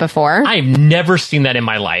seen that before. I've never seen that in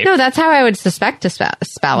my life. No, that's how I would suspect to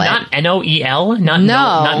spell it. Not Noel? Not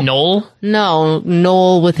Noel? No,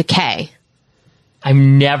 Noel with a K. I've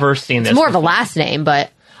never seen this. It's more of a last name,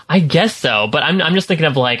 but... I guess so, but I'm just thinking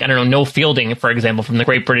of like, I don't know, Noel Fielding, for example, from the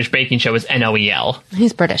Great British Baking Show is Noel.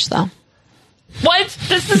 He's British, though. What?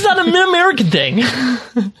 This is not an American thing.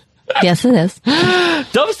 Yes, it is.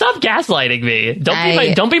 Don't stop gaslighting me.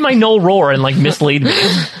 Don't be my Noel Roar and like mislead me.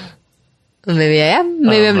 Maybe I am.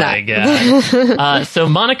 Maybe I'm not. God. So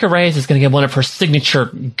Monica Reyes is going to get one of her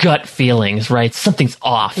signature gut feelings, right? Something's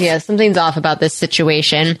off. Yeah, something's off about this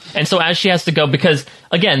situation. And so as she has to go, because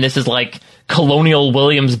again, this is like colonial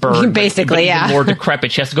Williamsburg. Basically, but more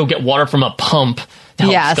decrepit. She has to go get water from a pump to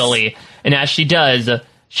help Scully. And as she does,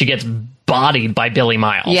 she gets bodied by Billy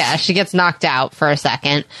Miles. Yeah, she gets knocked out for a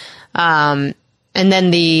second. And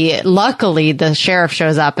then luckily the sheriff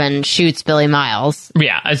shows up and shoots Billy Miles.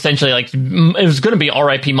 Yeah, essentially, like, it was going to be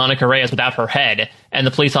R.I.P. Monica Reyes without her head, and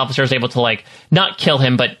the police officer is able to, like, not kill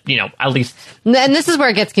him, but, at least... And this is where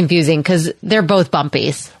it gets confusing, because they're both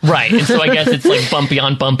bumpies. Right, and so I guess it's, like, bumpy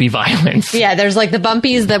on bumpy violence. Yeah, there's, like, the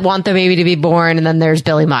bumpies that want the baby to be born, and then there's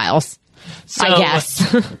Billy Miles. So, I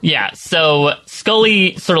guess. Yeah, so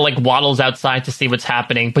Scully sort of like waddles outside to see what's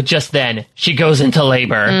happening, but just then she goes into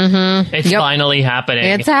labor. Mm-hmm. It's finally happening.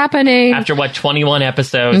 It's happening. After 21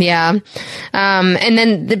 episodes? Yeah. And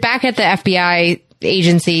then back at the FBI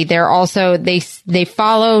agency, they're also they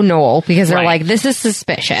follow Noel because they're like, this is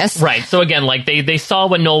suspicious. Right. So again, like they saw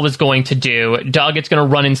what Noel was going to do. Doggett's going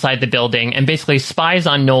to run inside the building and basically spies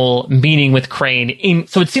on Noel meeting with Crane.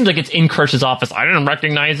 So it seems like it's in Kirsch's office. I didn't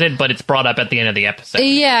recognize it, but it's brought up at the end of the episode.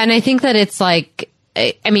 Yeah, and I think that it's like,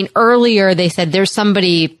 I mean, earlier they said there's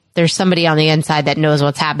somebody on the inside that knows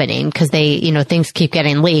what's happening because things keep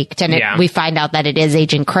getting leaked, and we find out that it is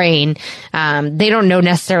Agent Crane. They don't know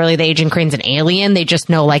necessarily that Agent Crane's an alien. They just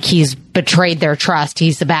know like he's betrayed their trust.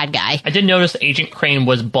 He's the bad guy. I did notice Agent Crane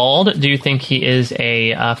was bald. Do you think he is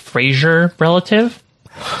a Frasier relative?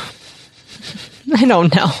 I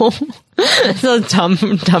don't know. It's a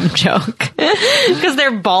dumb joke. Because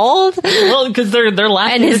they're bald? Well, because their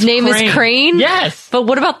last name is Crane. And his name is Crane? Yes. But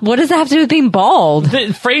what does that have to do with being bald?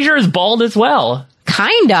 Frasier is bald as well.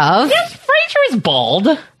 Kind of. Yes, Frasier is bald.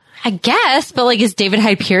 I guess, but like, is David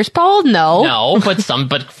Hyde Pierce bald? No. No, but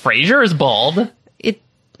Frasier is bald.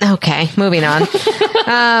 Okay, moving on.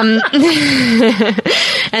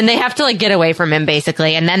 And they have to like get away from him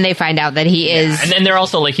basically, and then they find out that he is. And then they're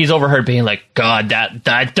also like, he's overheard being like, God, that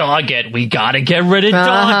Doggett, we gotta get rid of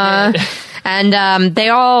Doggett. And they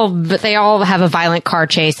all have a violent car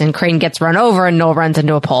chase, and Crane gets run over, and Noel runs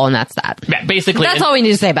into a pole, and that's that. Yeah, basically. That's all we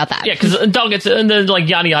need to say about that. Yeah, because Doggett's, like,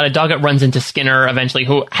 yada yada, Doggett runs into Skinner eventually,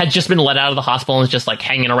 who had just been let out of the hospital and is just, like,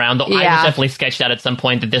 hanging around. Though I was definitely sketched out at some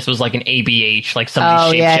point that this was, like, an ABH, like,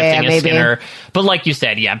 somebody shape-shifting as Skinner. But like you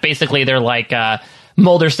said, basically they're like,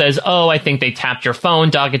 Mulder says, I think they tapped your phone,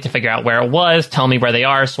 Doggett, to figure out where it was. Tell me where they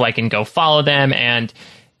are so I can go follow them. And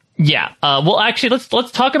yeah, well, actually,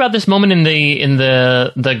 let's talk about this moment in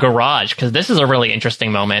the garage, because this is a really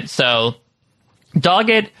interesting moment. So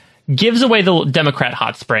Doggett gives away the Democrat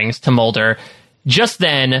hot springs to Mulder. Just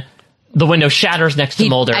then, the window shatters next to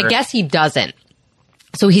Mulder. I guess he doesn't.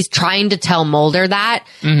 So he's trying to tell Mulder that,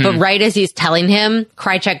 but right as he's telling him,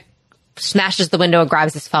 Krychek smashes the window and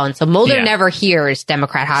grabs his phone. So Mulder never hears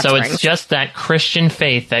Democrat hot springs. So it's just that Christian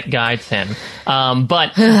faith that guides him.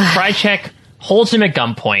 But Krychek holds him at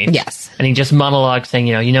gunpoint. Yes. And he just monologues saying,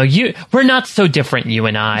 we're not so different, you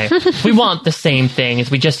and I. We want the same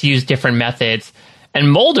things. We just use different methods.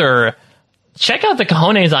 And Mulder, check out the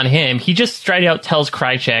cojones on him. He just straight out tells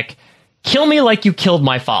Krychek, kill me like you killed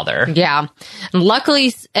my father. Yeah. And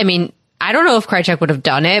luckily, I mean, I don't know if Krychek would have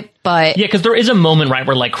done it, but... Yeah, because there is a moment, right,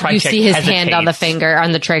 where, like, Krychek you see his hesitates. hand on the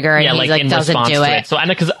trigger, and he, like doesn't do it. So,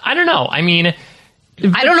 because I don't know. I mean...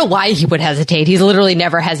 I don't know why he would hesitate. He's literally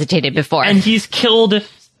never hesitated before. And he's killed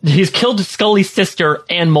Scully's sister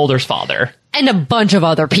and Mulder's father. And a bunch of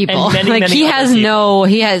other people. And many he has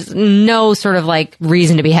no sort of like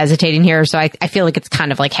reason to be hesitating here. So I feel like it's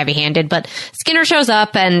kind of like heavy-handed. But Skinner shows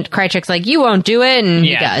up and Krychek's like, you won't do it. And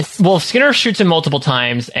he does. Well, Skinner shoots him multiple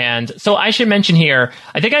times. And so I should mention here,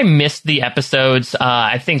 I think I missed the episodes.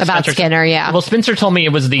 I think about Skinner, yeah. Well, Spencer told me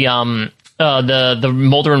it was the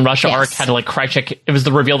Mulder and Russia arc had like Krychek. It was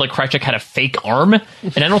the reveal that Krychek had a fake arm,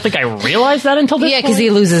 and I don't think I realized that until this. Yeah, because he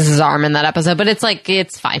loses his arm in that episode, but it's like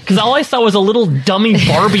it's fine. Because all I saw was a little dummy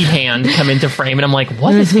Barbie hand come into frame, and I'm like,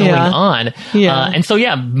 what is going on? Yeah. And so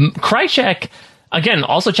Krychek again.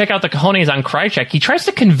 Also check out the cojones on Krychek. He tries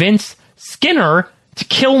to convince Skinner to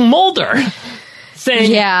kill Mulder,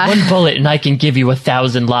 saying, "One bullet and I can give you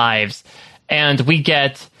 1,000 lives," and we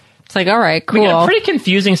get. It's like, all right, cool. We got a pretty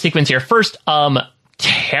confusing sequence here. First,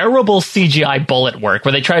 terrible CGI bullet work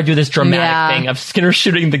where they try to do this dramatic thing of Skinner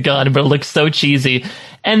shooting the gun, but it looks so cheesy.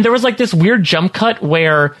 And there was like this weird jump cut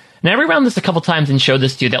where, and I rewound this a couple times and showed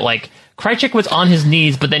this to you, that like Krychek was on his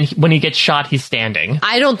knees, but then when he gets shot, he's standing.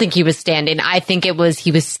 I don't think he was standing. I think he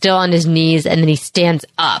was still on his knees and then he stands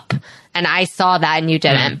up. And I saw that and you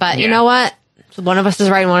didn't. But you know what? One of us is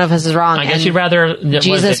right and one of us is wrong. I guess you'd rather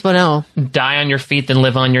Jesus will know. Die on your feet than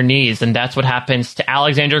live on your knees. And that's what happens to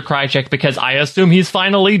Alexander Krychek, because I assume he's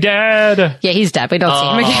finally dead. Yeah, he's dead. We don't see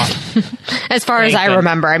him again. As far as I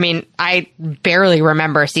remember. I mean, I barely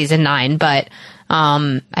remember season 9, but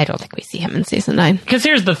I don't think we see him in season 9. Because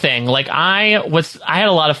here's the thing, like I had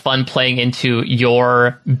a lot of fun playing into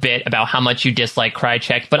your bit about how much you dislike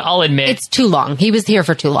Krychek, but I'll admit it's too long. He was here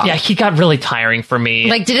for too long. Yeah, he got really tiring for me.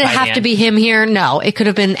 Like, did it have to be him here? No, it could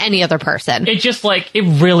have been any other person. It just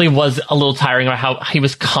it really was a little tiring about how he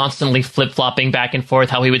was constantly flip-flopping back and forth,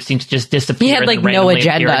 how he would seem to just disappear. He had like no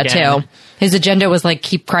agenda too. His agenda was like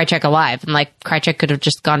keep Krychek alive, and like Krychek could have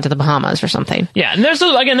just gone to the Bahamas or something. Yeah, and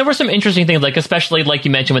there were some interesting things, like especially like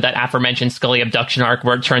you mentioned with that aforementioned Scully abduction arc,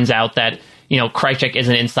 where it turns out that Krychek is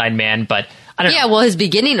an inside man, but I don't know. Yeah, well, his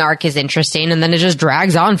beginning arc is interesting, and then it just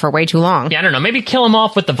drags on for way too long. Yeah, I don't know. Maybe kill him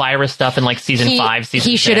off with the virus stuff in like season 5, season 6.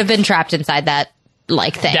 He should have been trapped inside that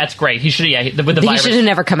thing. That's great. He should, with the virus. He should have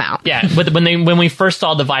never come out. Yeah, when we first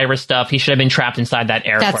saw the virus stuff, he should have been trapped inside that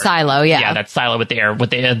airport. That silo, yeah. Yeah, that silo with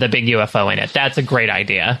the big UFO in it. That's a great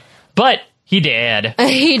idea. But he did.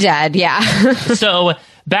 He did, yeah. So,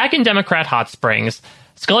 back in Democrat Hot Springs,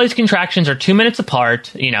 Scully's contractions are 2 minutes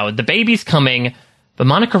apart. The baby's coming, but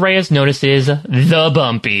Monica Reyes notices the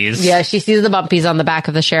bumpies. Yeah, she sees the bumpies on the back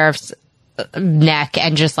of the sheriff's neck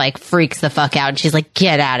and just like freaks the fuck out, and she's like,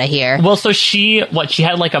 get out of here. Well, so she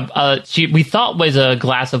had like we thought was a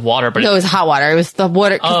glass of water, but no, it was hot water. It was the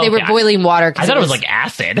water, because they were boiling water. I thought it was like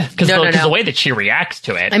acid, because the way that she reacts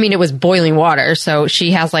to it. I mean, it was boiling water, so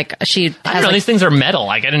she has I don't know, these things are metal.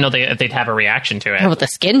 Like, I didn't know they'd have a reaction to it. What the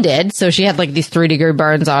skin did. So she had like these 3-degree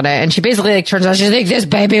burns on it, and she basically like turns out, she's like, this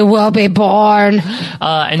baby will be born.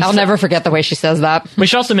 And I'll never forget the way she says that. We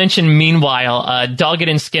should also mention, meanwhile, Doggett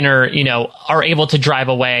and Skinner, are able to drive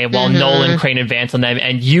away while Noel and Crane advance on them.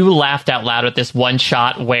 And you laughed out loud at this one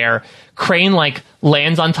shot where Crane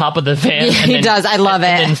lands on top of the van. Yeah, he does. I love it.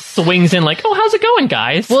 And then swings in like, oh, how's it going,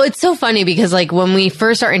 guys? Well, it's so funny because when we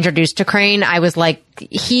first are introduced to Crane, I was like,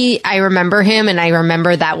 I remember him, and I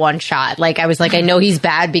remember that one shot. I was like, I know he's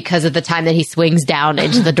bad because of the time that he swings down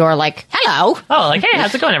into the door like, hello. Oh, hey,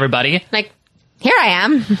 how's it going, everybody? Here I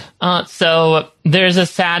am. So there's a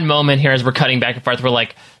sad moment here as we're cutting back and forth. We're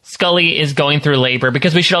Scully is going through labor,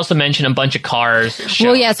 because we should also mention a bunch of cars.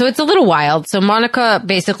 Well, yeah, so it's a little wild. So Monica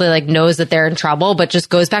basically knows that they're in trouble, but just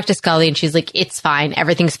goes back to Scully and she's like, it's fine.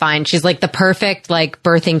 Everything's fine. She's the perfect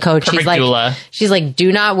birthing coach. Perfect doula. She's like,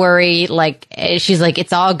 do not worry. She's like,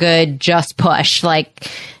 it's all good. Just push.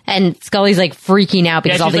 And Scully's freaking out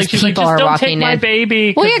because all these people are walking in. My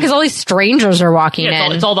baby. Well, yeah, because all these strangers are walking in.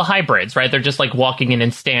 It's all the hybrids, right? They're just walking in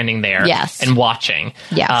and standing there, yes, and watching.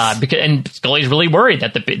 Yes, and Scully's really worried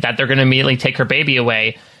that they're going to immediately take her baby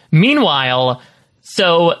away. Meanwhile,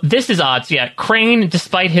 so this is odd. So yeah, Crane,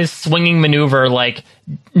 despite his swinging maneuver,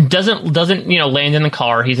 doesn't land in the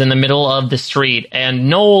car. He's in the middle of the street, and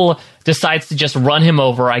Noel decides to just run him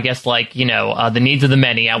over. I guess the needs of the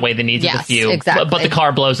many outweigh the needs of the few. Exactly. But the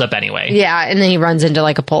car blows up anyway. Yeah, and then he runs into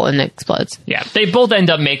a pole and it explodes. Yeah, they both end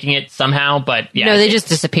up making it somehow, but yeah. No, they just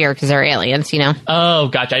disappear because they're aliens, Oh,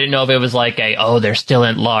 gotcha. I didn't know if it was they're still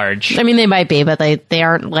at large. I mean, they might be, but they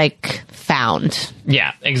aren't found.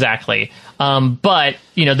 Yeah, exactly. But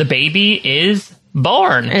the baby is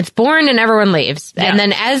born. It's born and everyone leaves. Yeah. And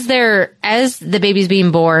then as the baby's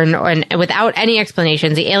being born and without any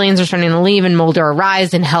explanations, the aliens are starting to leave and Mulder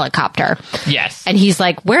arrives in helicopter. Yes. And he's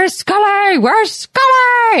like, where's Scully? Where's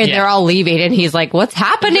Scully? And they're all leaving and he's like, what's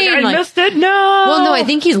happening? I missed it. No. Well, no, I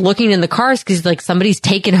think he's looking in the cars because like somebody's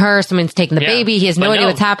taking her, someone's taking the baby. He has no idea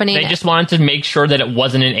what's happening. They just wanted to make sure that it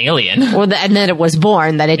wasn't an alien. And then it was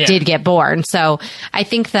born, that it did get born. So I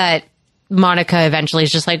think that Monica eventually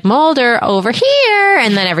is just like, Mulder, over here,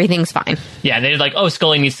 and then everything's fine. Yeah, they're like, oh,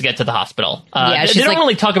 Scully needs to get to the hospital. They don't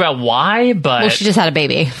really talk about why, but... Well, she just had a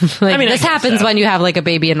baby. This happens when you have, like, a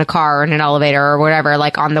baby in a car or in an elevator or whatever,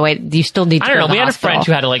 like, on the way. You still need to go to the hospital. We had a friend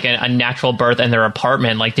who had, like, a natural birth in their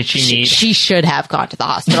apartment. Like, did she need... She should have gone to the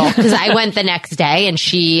hospital. Because I went the next day, and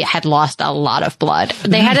she had lost a lot of blood.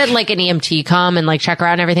 They had, like, an EMT come and, like, check her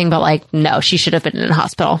out and everything, but, like, no, she should have been in a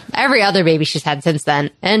hospital. Every other baby she's had since then,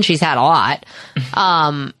 and she's had a lot.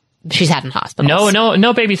 She's had in hospitals.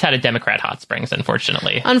 No baby's had a Democrat Hot Springs,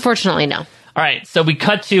 unfortunately. Unfortunately, no. All right, so we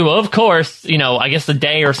cut to, of course, I guess a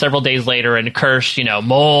day or several days later, and Kirsch,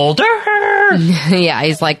 Mulder. Yeah,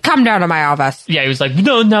 he's like, come down to my office. Yeah, he was like,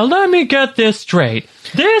 no, now let me get this straight.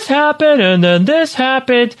 This happened, and then this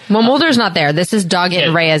happened. Well, Mulder's not there. This is Doggett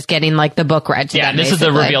and Reyes getting, like, the book read to them, this basically.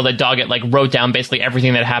 Is the reveal that Doggett, like, wrote down basically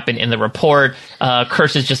everything that happened in the report.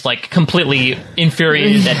 Kirsch is just, like, completely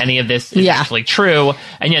infuriated that any of this is actually true.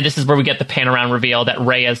 And, this is where we get the pan-around reveal that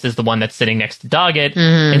Reyes is the one that's sitting next to Doggett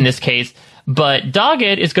in this case. But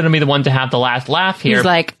Doggett is going to be the one to have the last laugh here. He's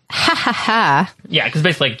like, ha ha ha. Yeah, because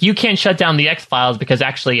basically, like, you can't shut down the X-Files because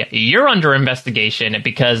actually you're under investigation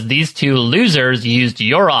because these two losers used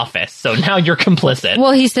your office. So now you're complicit.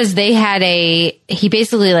 Well, he says he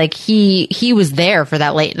basically, like, he was there for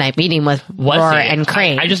that late night meeting with Rohr and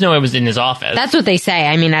Crane. I just know it was in his office. That's what they say.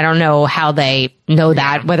 I mean, I don't know how they know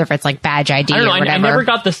that, whether if it's like badge ID or whatever. I never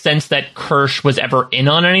got the sense that Kirsch was ever in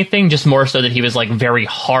on anything, just more so that he was like very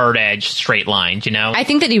hard edge, straight lined, I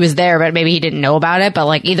think that he was there, but maybe he didn't know about it. But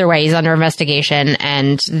like either way, he's under investigation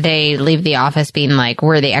and they leave the office being like,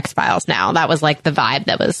 we're the X-Files now. That was like the vibe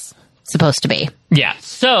that was supposed to be. Yeah.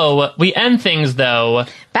 So we end things though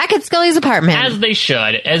back at Scully's apartment. As they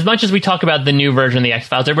should. As much as we talk about the new version of the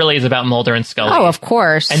X-Files, it really is about Mulder and Scully. Oh, of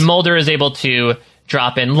course. And Mulder is able to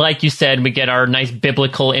drop in. Like you said, we get our nice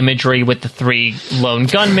biblical imagery with the three lone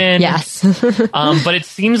gunmen. Yes. But it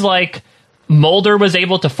seems like Mulder was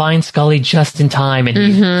able to find Scully just in time and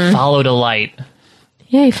he followed a light.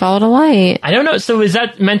 Yeah, he followed a light. I don't know. So is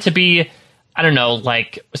that meant to be, I don't know,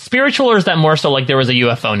 like spiritual, or is that more so like there was a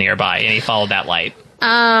UFO nearby and he followed that light?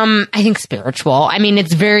 I think spiritual. I mean,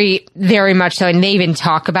 it's very, very much so. And they even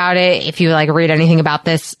talk about it. If you like read anything about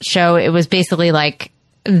this show, it was basically like,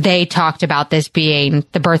 they talked about this being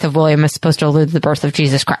the birth of William is supposed to allude to the birth of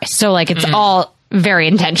Jesus Christ. So like it's all very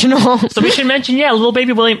intentional. So we should mention, little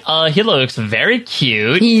baby William, he looks very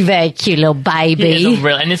cute. He's very cute little baby.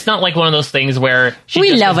 And it's not like one of those things where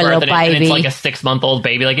we love a little baby. And it's like a 6-month-old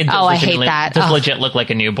baby. Like it does I hate that. Does legit look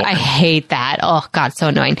like a newborn. I hate that. Oh God, so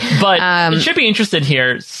annoying. But it should be interested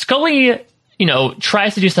here. Scully,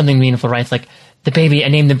 tries to do something meaningful, right? It's like, I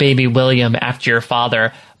named the baby William after your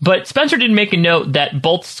father. But Spencer did make a note that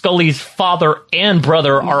both Scully's father and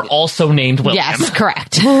brother are also named William. Yes,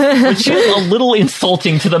 correct. Which is a little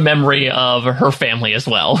insulting to the memory of her family as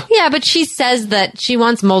well. Yeah, but she says that she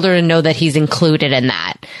wants Mulder to know that he's included in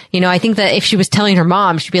that. I think that if she was telling her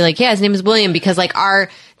mom, she'd be like, yeah, his name is William because like our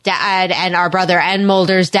dad and our brother and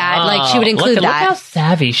Mulder's dad, like she would include that. Look how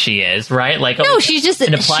savvy she is, right? Like no, she's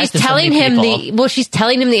telling him she's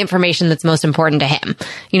telling him the information that's most important to him.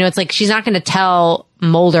 It's like she's not going to tell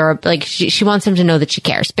Mulder, like she wants him to know that she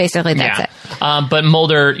cares. Basically, that's it. But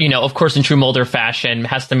Mulder, of course, in true Mulder fashion,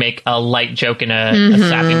 has to make a light joke in a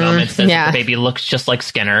sappy moment. Says the baby looks just like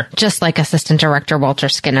Skinner, just like assistant director Walter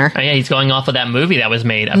Skinner. Yeah, he's going off of that movie that was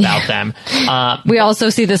made about them. We also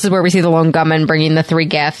see this is where we see the lone gunman bringing the 3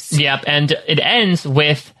 gifts. Yep, and it ends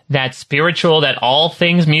with that spiritual, that all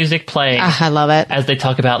things music playing. I love it. As they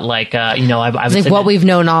talk about, like, I was like what we've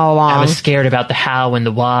known all along. I was scared about the how and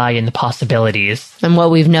the why and the possibilities. And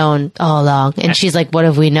what we've known all along. And she's like, what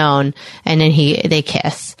have we known? And then they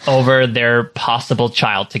kiss. Over their possible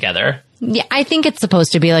child together. Yeah, I think it's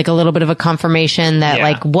supposed to be like a little bit of a confirmation that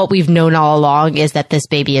like what we've known all along is that this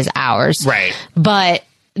baby is ours. Right. But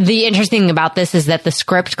the interesting thing about this is that the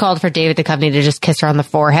script called for David Duchovny to just kiss her on the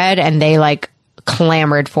forehead, and they like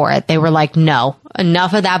clamored for it. They were like, no,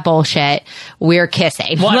 enough of that bullshit. We're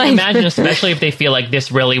kissing. Well, I imagine, especially if they feel like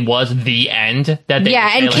this really was the end. That they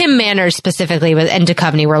and Kim Manners specifically and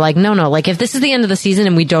Duchovny were like, no, like if this is the end of the season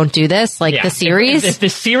and we don't do this, like the series. If the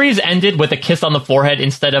series ended with a kiss on the forehead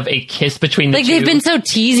instead of a kiss between the two. They've been so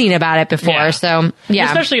teasing about it before, so yeah.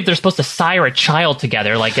 Especially if they're supposed to sire a child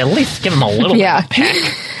together, like at least give them a little bit of a peck.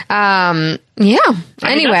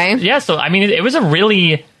 Anyway. So I mean, it was a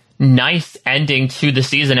really nice ending to the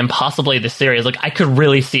season and possibly the series. Like, I could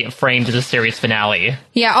really see it framed as a series finale.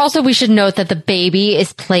 Yeah, also we should note that the baby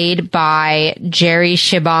is played by Jerry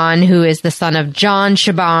Shiban, who is the son of John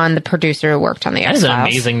Shiban, the producer who worked on the X-Files. That is an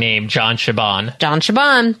amazing name, John Shiban. John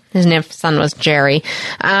Shiban. His son was Jerry.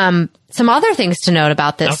 Some other things to note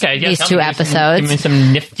about these two episodes. Give me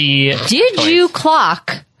some nifty Did choice. you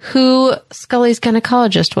clock who Scully's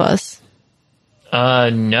gynecologist was?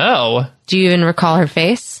 No. Do you even recall her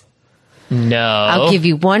face? No. I'll give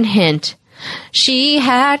you one hint. She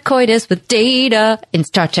had coitus with Data in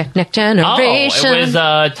Star Trek Next Generation. Oh, it was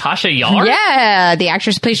Tasha Yar? Yeah, the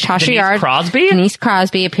actress plays Tasha Yar. Denise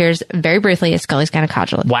Crosby appears very briefly as Scully's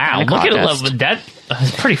gynecologist. Wow, look at it. That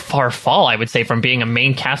was a pretty far fall, I would say, from being a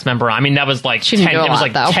main cast member. I mean, that was like 10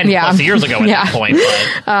 plus years ago at that point.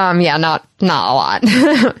 But. Not a lot.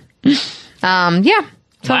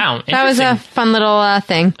 So wow. That was a fun little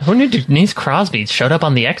thing. Who knew Denise Crosby showed up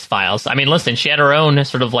on the X-Files? I mean, listen, she had her own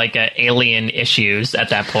sort of like alien issues at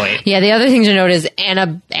that point. Yeah, the other thing to note is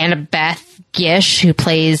Annabeth Gish, who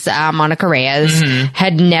plays Monica Reyes,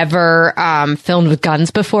 had never filmed with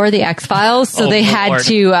guns before the X-Files, so they had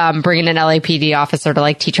to bring in an LAPD officer to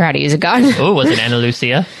like teach her how to use a gun. Oh, was it Ana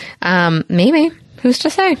Lucia? Maybe. Who's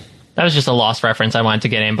to say? That was just a lost reference I wanted to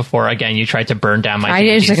get in before, again, you tried to burn down my...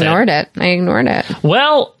 I just ignored it.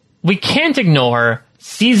 Well, we can't ignore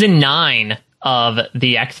season 9 of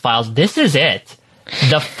The X-Files. This is it.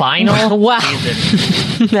 The final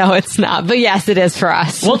season. No, it's not. But yes, it is for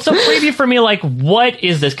us. Well, so preview for me, like, what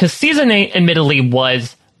is this? Because season 8, admittedly,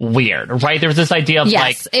 was weird, right? There was this idea of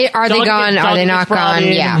are they gone? Are they not gone?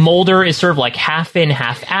 Yeah. Mulder is sort of like half in,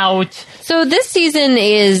 half out. So this season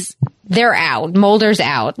they're out. Mulder's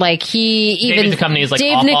out. Like David Duchovny is like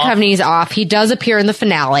Dave Duchovny's off. He does appear in the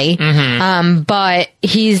finale, but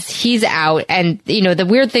he's out. And the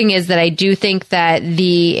weird thing is that I do think that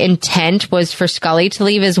the intent was for Scully to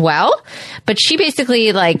leave as well. But she basically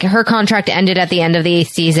her contract ended at the end of the 8th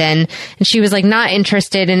season, and she was not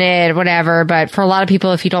interested in it, whatever. But for a lot of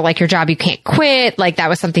people, if you don't like your job, you can't quit. That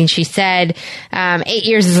was something she said. 8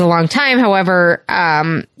 years is a long time. However,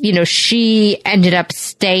 she ended up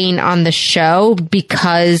staying on the show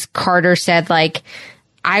because Carter said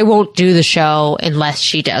I won't do the show unless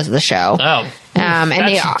she does the show. Oh. And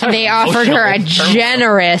they offered her a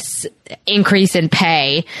generous increase in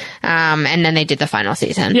pay. And then they did the final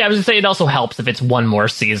season. Yeah, I was going to say it also helps if it's one more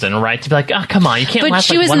season, right? To be like, oh, come on, you can't But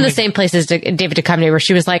she was in the same place as David Duchovny, where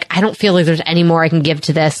she was like, I don't feel like there's any more I can give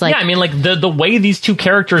to this. Yeah, I mean, the way these two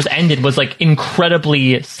characters ended was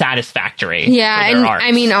incredibly satisfactory. Yeah, and arcs.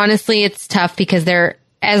 I mean, honestly, it's tough because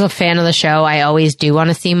as a fan of the show, I always do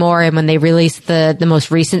want to see more. And when they released the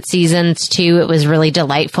most recent seasons too, it was really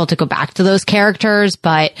delightful to go back to those characters.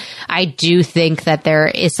 But I do think that there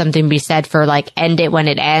is something to be said for end it when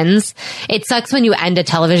it ends. It sucks when you end a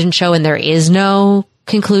television show and there is no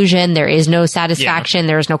conclusion. There is no satisfaction.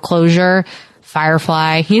 There is no closure.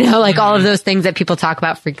 Firefly, all of those things that people talk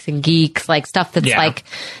about, Freaks and Geeks, stuff that's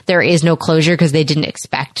there is no closure because they didn't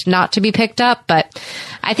expect not to be picked up. But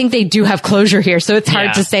I think they do have closure here, so it's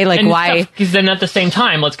hard to say why. Because then at the same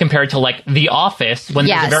time, let's compare it to The Office, when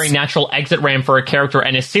there's a very natural exit ramp for a character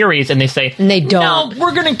and a series, and they say, and they don't. No,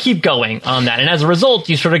 we're going to keep going on that. And as a result,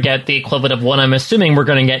 you sort of get the equivalent of what I'm assuming we're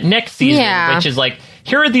going to get next season, which is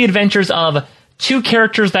here are the adventures of two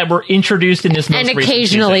characters that were introduced in this most recent season. And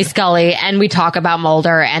occasionally Scully, and we talk about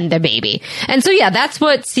Mulder and the baby. And so, that's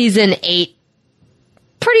what season 8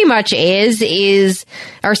 pretty much is,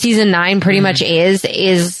 or season 9 pretty much is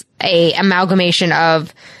a amalgamation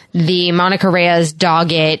of the Monica Reyes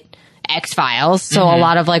Doggett X-Files. So a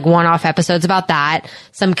lot of one-off episodes about that,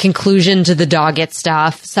 some conclusion to the Doggett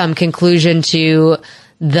stuff, some conclusion to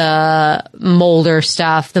the Mulder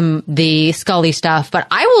stuff, the Scully stuff. But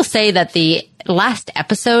I will say that the last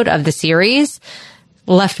episode of the series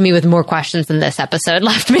left me with more questions than this episode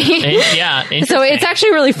left me. Yeah. So it's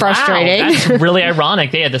actually really frustrating. Wow, that's really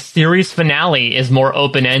ironic. Yeah, the series finale is more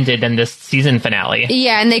open-ended than this season finale.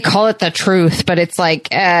 Yeah, and they call it the truth, but it's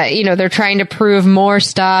they're trying to prove more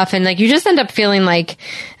stuff, and you just end up feeling maybe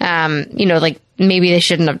they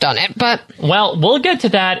shouldn't have done it. But well, we'll get to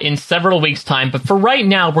that in several weeks' time, but for right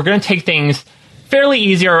now, we're going to take things fairly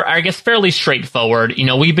easy, or I guess fairly straightforward. You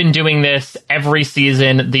know, we've been doing this every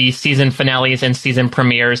season, the season finales and season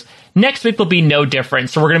premieres. Next week will be no different.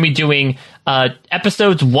 So we're going to be doing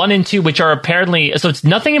episodes 1 and 2, which are apparently, so it's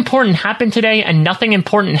Nothing Important Happened Today and Nothing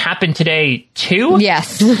Important Happened Today 2?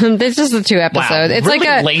 Yes. This is the 2 episodes. Wow, it's really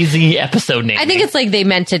like a lazy episode name. I think it's like they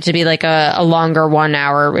meant it to be like a longer 1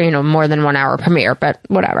 hour, you know, more than 1 hour premiere, but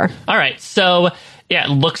whatever. All right. So yeah,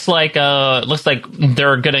 it looks like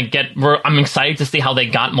they're gonna get. I'm excited to see how they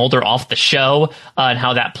got Mulder off the show and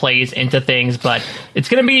how that plays into things. But it's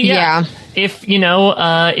gonna be If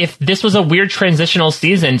if this was a weird transitional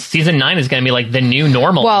season 9 is gonna be like the new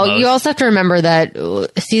normal. Well, almost. You also have to remember that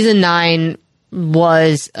season 9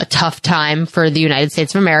 was a tough time for the United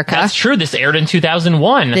States of America. That's true. This aired in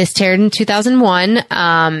 2001.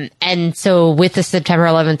 And so with the September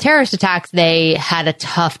 11th terrorist attacks, they had a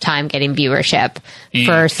tough time getting viewership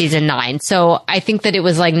for season 9. So I think that it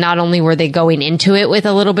was like, not only were they going into it with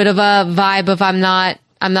a little bit of a vibe of I'm not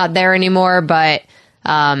there anymore, but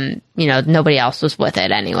nobody else was with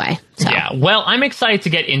it anyway. So. Yeah, well, I'm excited to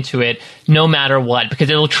get into it no matter what, because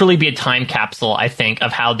it'll truly be a time capsule, I think,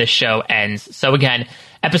 of how this show ends. So again,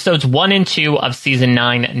 episodes 1 and 2 of season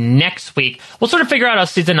 9 next week. We'll sort of figure out our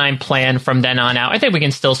season 9 plan from then on out. I think we can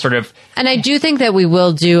still sort of... And I do think that we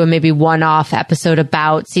will do a maybe one-off episode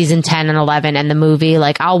about season 10 and 11 and the movie.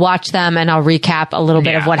 Like, I'll watch them and I'll recap a little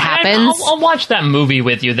bit of what happens. I'll watch that movie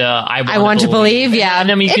with you, the I Want to Believe. Yeah.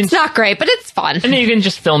 And, I mean, it's not great, but it's fun. And then you can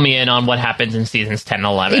just fill me in on what happens in seasons 10 and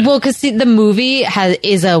 11. Well, because the movie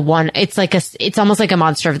it's almost like a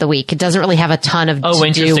monster of the week. It doesn't really have a ton of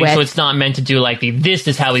interesting. So it's not meant to do like this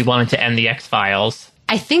is how we wanted to end the X-Files.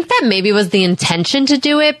 I think that maybe was the intention to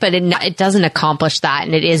do it, but it doesn't accomplish that,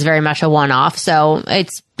 and it is very much a one-off. So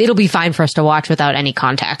it'll be fine for us to watch without any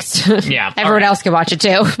context. Yeah, everyone else can watch it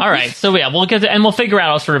too. All right, so yeah, we'll figure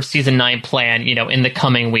out our sort of season 9 plan, in the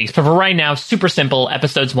coming weeks. But for right now, super simple: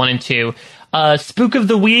 episodes 1 and 2. Spook of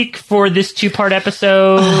the week for this 2-part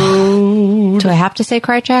episode. Do I have to say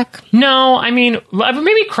Krychek? No, I mean,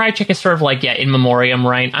 maybe Krychek is sort of like, in memoriam,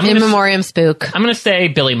 right? In memoriam spook. I'm going to say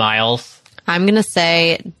Billy Miles. I'm going to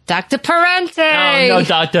say Dr. Parente. Oh, no,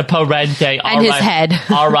 Dr. Parente. And his head.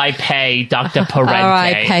 R.I.P. Dr. Parente.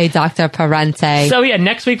 R.I.P. Dr. Parente. So, yeah,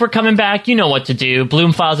 next week we're coming back. You know what to do.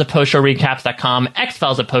 Bloomfiles at postshowrecaps.com,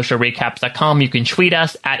 Xfiles at postshowrecaps.com. You can tweet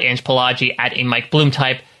us at Ange Pelagi, at a Mike Bloom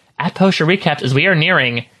type, at Post Show Recaps, as we are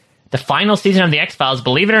nearing the final season of the X-Files,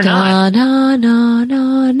 believe it or not.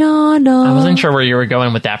 I wasn't sure where you were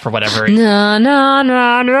going with that for whatever reason.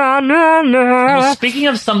 Well, speaking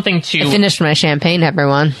of something to... I finished my champagne,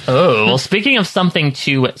 everyone. Oh, well, speaking of something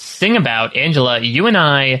to sing about, Angela, you and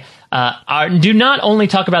I do not only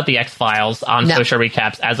talk about the X-Files on Post Show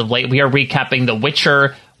Recaps as of late. We are recapping The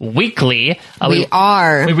Witcher weekly. We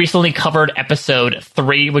recently covered episode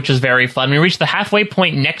 3, which was very fun. We reached the halfway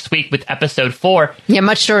point next week with episode 4. Yeah,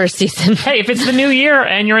 much shorter season. Hey, if it's the new year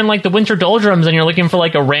and you're in like the winter doldrums and you're looking for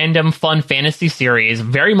like a random fun fantasy series,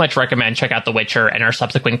 very much recommend check out The Witcher and our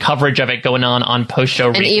subsequent coverage of it going on Post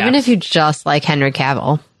Show Recaps. And even if you just like Henry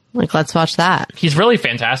Cavill, let's watch that. He's really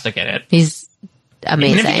fantastic in it. He's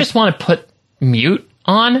amazing. Even if you just want to put mute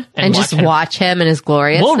on and just watch him and his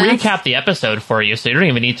gloriousness. We'll recap the episode for you, so you don't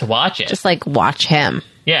even need to watch it. Just watch him.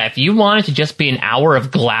 Yeah, if you want it to just be an hour of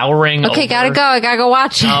glowering. Okay, gotta go. I gotta go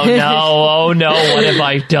watch it. Oh no, what have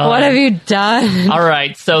I done? What have you done? All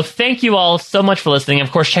right, so thank you all so much for listening.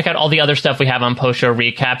 Of course, check out all the other stuff we have on Post Show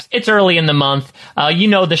Recaps. It's early in the month. You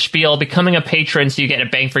know the spiel. Becoming a patron so you get a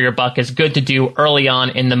bang for your buck is good to do early on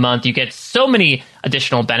in the month. You get so many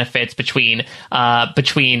additional benefits between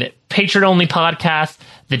patron-only podcasts,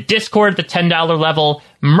 the Discord at the $10 level,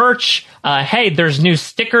 merch. Hey, there's new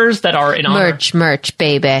stickers that are in honor. Merch,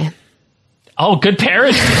 baby. Oh, good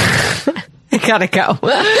parody. I gotta go.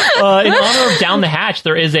 In honor of Down the Hatch,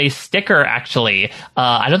 there is a sticker, actually.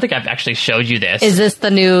 I don't think I've actually showed you this. Is this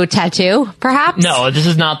the new tattoo, perhaps? No, this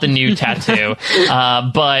is not the new tattoo.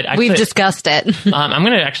 But actually, we've discussed it. I'm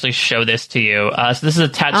going to actually show this to you. So this is a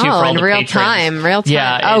tattoo for all the patrons. Real time.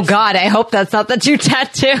 Yeah, oh, God, I hope that's not the new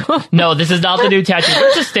tattoo. No, this is not the new tattoo.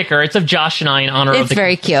 It's a sticker. It's of Josh and I in honor of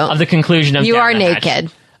very cute. Of the conclusion of You Down are the naked.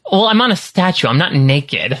 Hatch. Well, I'm on a statue. I'm not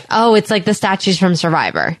naked. Oh, it's like the statues from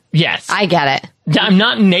Survivor. Yes. I get it. I'm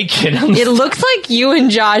not naked. It looks like you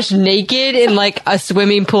and Josh naked in like a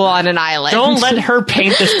swimming pool on an island. Don't let her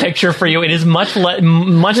paint this picture for you. It is much less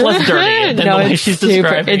dirty than the way she's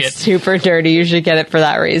describing it. It's super dirty. You should get it for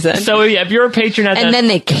that reason. So yeah, if you're a patron at then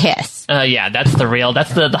they kiss. Yeah, that's the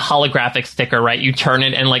holographic sticker, right? You turn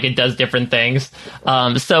it and like it does different things.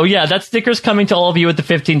 So yeah, that sticker's coming to all of you at the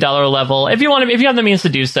 $15 level. If you have the means to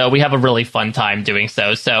do so, we have a really fun time doing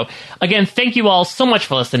so. So again, thank you all so much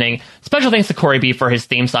for listening. Special thanks to Corey B for his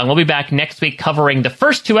theme song. We'll be back next week covering the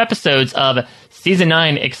first 2 episodes of Season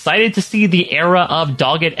 9. Excited to see the era of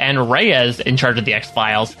Doggett and Reyes in charge of the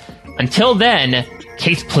X-Files. Until then,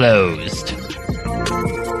 case closed.